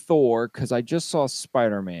see Thor because I just saw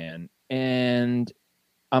Spider-Man and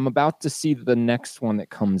I'm about to see the next one that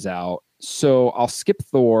comes out. So I'll skip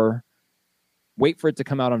Thor, wait for it to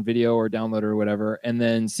come out on video or download or whatever, and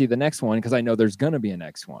then see the next one because I know there's going to be a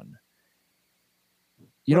next one.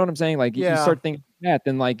 You know what I'm saying? Like you start thinking that,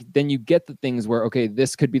 then you get the things where, okay,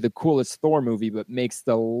 this could be the coolest Thor movie, but makes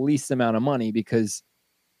the least amount of money because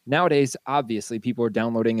nowadays, obviously, people are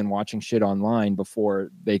downloading and watching shit online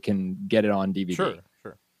before they can get it on DVD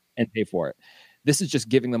sure. and pay for it. This is just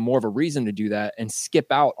giving them more of a reason to do that and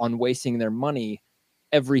skip out on wasting their money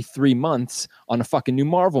every 3 months on a fucking new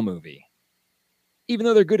Marvel movie. Even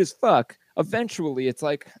though they're good as fuck, eventually it's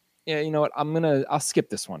like, yeah, you know what? I'll skip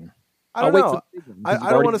this one. I don't know. I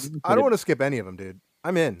don't want to skip any of them, dude.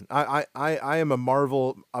 I'm in. I am a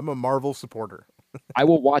Marvel. I'm a Marvel supporter. I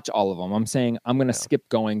will watch all of them. I'm saying I'm going to skip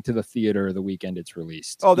going to the theater the weekend it's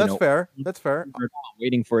released. Oh, that's fair. That's fair. I'm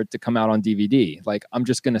waiting for it to come out on DVD. Like I'm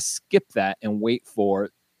just going to skip that and wait for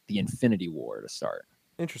the Infinity War to start.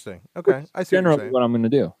 Interesting. Okay, I see. Generally, what I'm going to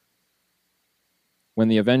do. When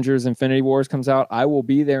the Avengers Infinity Wars comes out, I will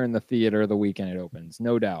be there in the theater the weekend it opens,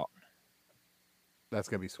 no doubt. That's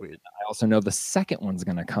going to be sweet. I also know the second one's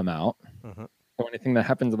going to come out. So anything that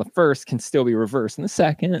happens in the first can still be reversed in the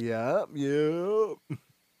second. Yep.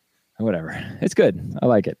 Whatever. It's good. I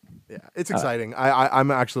like it. Yeah, it's exciting. I'm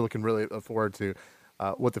actually looking really forward to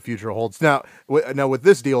what the future holds. Now with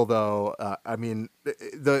this deal though, I mean,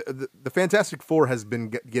 the Fantastic Four has been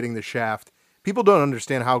getting the shaft. People don't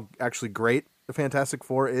understand how actually great the Fantastic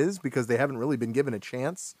Four is because they haven't really been given a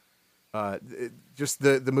chance. Just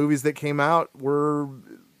the movies that came out were.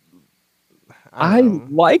 I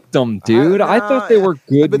liked them, dude. I thought they were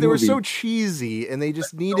good, but they movies. were so cheesy, and they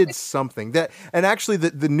just needed something. And actually,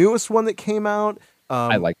 the newest one that came out,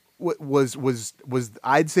 I like was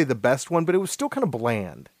I'd say the best one, but it was still kind of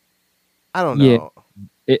bland. I don't know.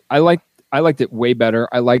 I liked it way better.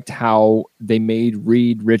 I liked how they made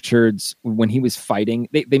Reed Richards when he was fighting.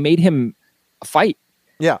 They made him fight.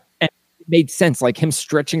 Yeah. And it made sense. Like him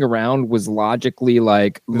stretching around was logically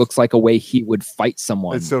looks like a way he would fight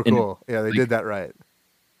someone. It's so cool. Yeah, they did that right.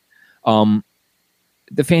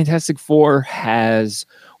 The Fantastic Four has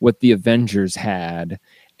what the Avengers had,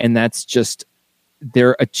 and that's just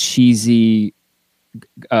they're a cheesy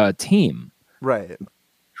team. Right.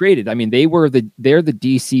 Created. I mean, they're the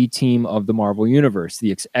DC team of the Marvel Universe.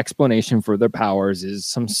 The explanation for their powers is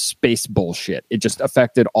some space bullshit. It just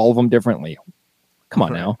affected all of them differently. Come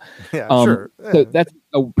on now. Yeah, sure. So that's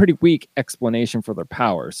a pretty weak explanation for their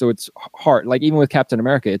powers. So it's hard. Like even with Captain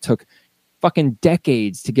America, it took fucking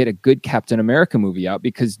decades to get a good Captain America movie out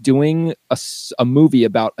because doing a movie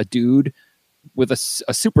about a dude with a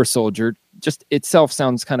super soldier just itself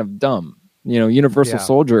sounds kind of dumb. You know, Universal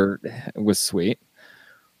Soldier was sweet.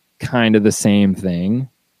 Kind of the same thing,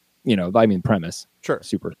 you know, I mean, premise. Sure.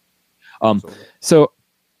 Super. So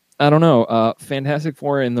I don't know. Fantastic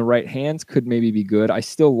Four in the right hands could maybe be good. I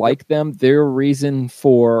still like them. They're the reason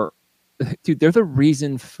for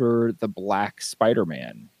the Black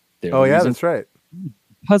Spider-Man. That's right.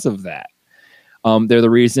 Because of that. They're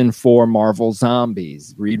the reason for Marvel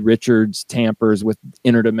Zombies. Reed Richards tampers with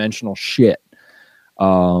interdimensional shit.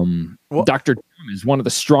 Dr. Doom is one of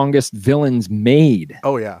the strongest villains made.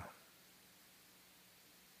 Oh, yeah.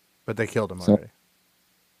 But they killed him already.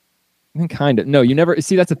 Kind of. No, you never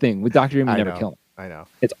see. That's the thing with Doctor Doom. You never kill him. I know.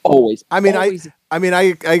 It's always.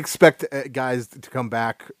 I expect guys to come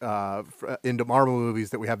back into Marvel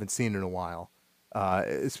movies that we haven't seen in a while,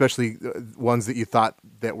 especially ones that you thought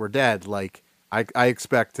that were dead. Like I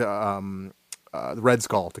expect the Red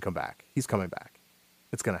Skull to come back. He's coming back.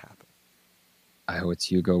 It's gonna happen. I hope it's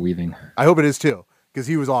Hugo Weaving. I hope it is too, because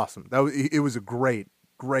he was awesome. It was a great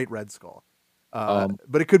Red Skull.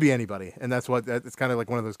 But it could be anybody, and that's it's kind of like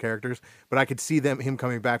one of those characters. But I could see him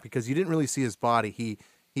coming back because you didn't really see his body.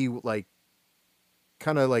 He like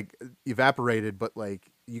kind of like evaporated, but like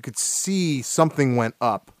you could see something went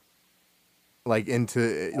up, like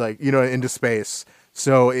into space.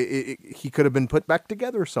 So he could have been put back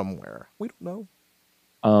together somewhere. We don't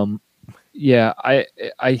know. Yeah,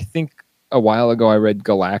 I think a while ago I read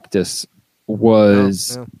Galactus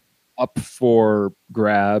was up for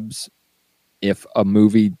grabs if a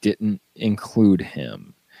movie didn't include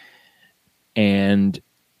him. And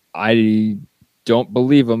I don't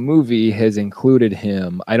believe a movie has included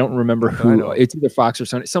him. I don't remember who. It's either Fox or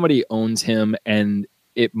Sony. Somebody owns him, and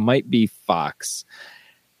it might be Fox.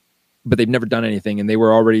 But they've never done anything, and they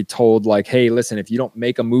were already told, like, hey, listen, if you don't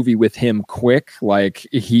make a movie with him quick, like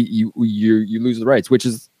you lose the rights, which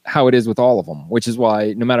is how it is with all of them, which is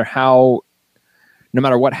why no matter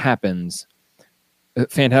what happens,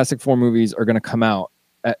 Fantastic Four movies are going to come out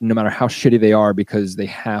no matter how shitty they are because they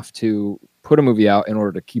have to put a movie out in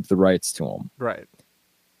order to keep the rights to them. Right.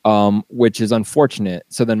 Which is unfortunate.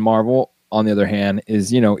 So then Marvel, on the other hand,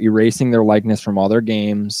 is, erasing their likeness from all their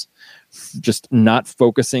games, just not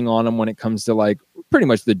focusing on them when it comes to like pretty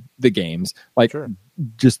much the games. Like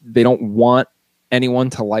just they don't want anyone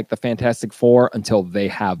to like the Fantastic Four until they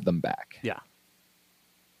have them back. Yeah.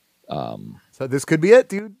 So this could be it,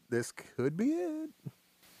 dude. This could be it.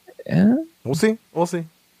 Yeah. We'll see.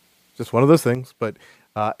 Just one of those things, but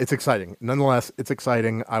it's exciting. Nonetheless, it's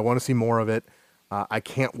exciting. I want to see more of it. I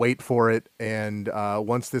can't wait for it. And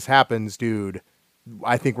once this happens, dude,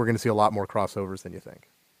 I think we're going to see a lot more crossovers than you think.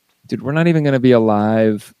 Dude, we're not even going to be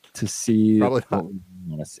alive to see Probably what not. we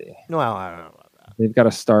want to see. No, I don't know about that. They've got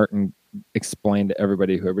to start and explain to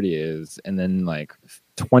everybody who everybody is, and then like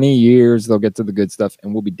 20 years they'll get to the good stuff,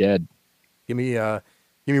 and we'll be dead. Give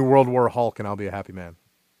me World War Hulk, and I'll be a happy man.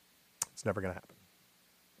 It's never gonna happen.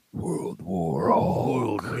 World War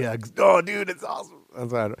Hulk. Yeah. Oh, dude, it's awesome.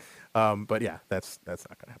 But yeah, that's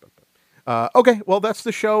not gonna happen. Okay, well, that's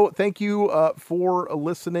the show. Thank you for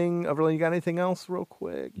listening. Everyone, you got anything else real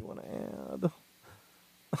quick you want to add?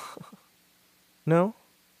 No?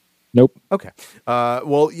 Nope. Okay.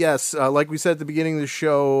 Well, yes, like we said at the beginning of the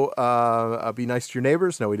show, be nice to your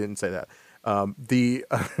neighbors. No, we didn't say that.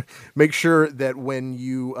 Make sure that when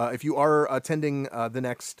you, if you are attending the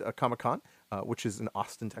next Comic-Con, which is in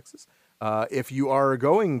Austin, Texas, if you are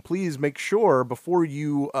going, please make sure before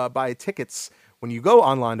you buy tickets, when you go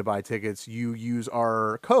online to buy tickets, you use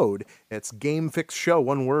our code. It's GameFixShow,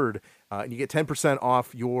 one word, and you get 10%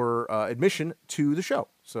 off your admission to the show.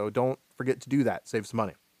 So don't forget to do that. Save some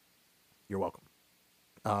money. You're welcome.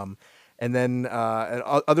 And then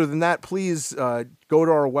other than that, please go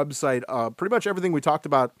to our website. Pretty much everything we talked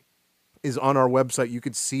about is on our website. You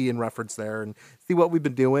could see and reference there and see what we've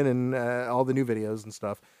been doing and all the new videos and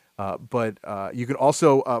stuff. But you can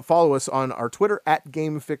also follow us on our Twitter at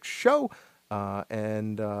GameFixShow.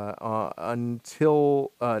 And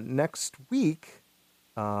until next week,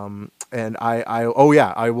 and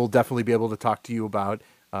I will definitely be able to talk to you about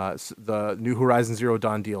the new Horizon Zero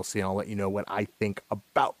Dawn DLC, and I'll let you know what I think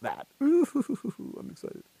about that.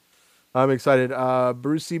 I'm excited.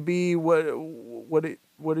 Brucey B, what do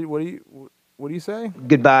you say?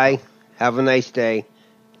 Goodbye. Have a nice day.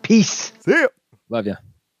 Peace. See ya. Love ya.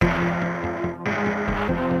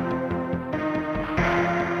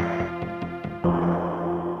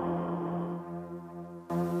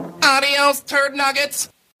 Adios, turd nuggets.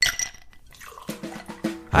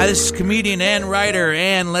 Hi, this is comedian and writer,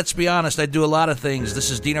 and let's be honest, I do a lot of things. This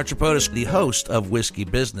is Dino Tripodis, the host of Whiskey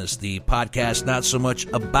Business, the podcast not so much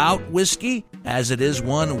about whiskey as it is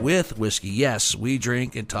one with whiskey. Yes, we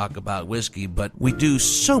drink and talk about whiskey, but we do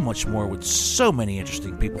so much more with so many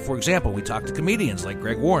interesting people. For example, we talk to comedians like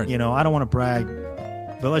Greg Warren. You know, I don't want to brag,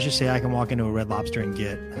 but let's just say I can walk into a Red Lobster and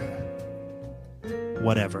get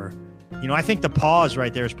whatever. You know, I think the pause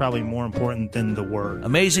right there is probably more important than the word.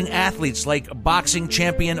 Amazing athletes like boxing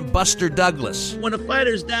champion Buster Douglas. When a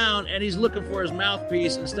fighter's down and he's looking for his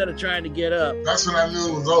mouthpiece instead of trying to get up. That's when I knew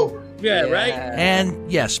it was over. Yeah, right?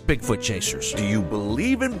 And yes, Bigfoot chasers. Do you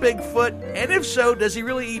believe in Bigfoot? And if so, does he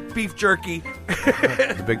really eat beef jerky?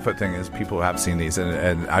 The Bigfoot thing is people have seen these,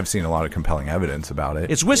 and I've seen a lot of compelling evidence about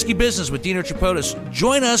it. It's Whiskey Business with Dino Tripodis.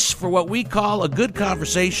 Join us for what we call a good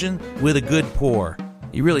conversation with a good pour.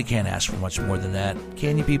 You really can't ask for much more than that,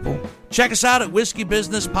 can you, people? Check us out at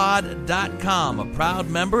whiskeybusinesspod.com, a proud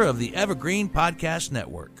member of the Evergreen Podcast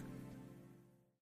Network.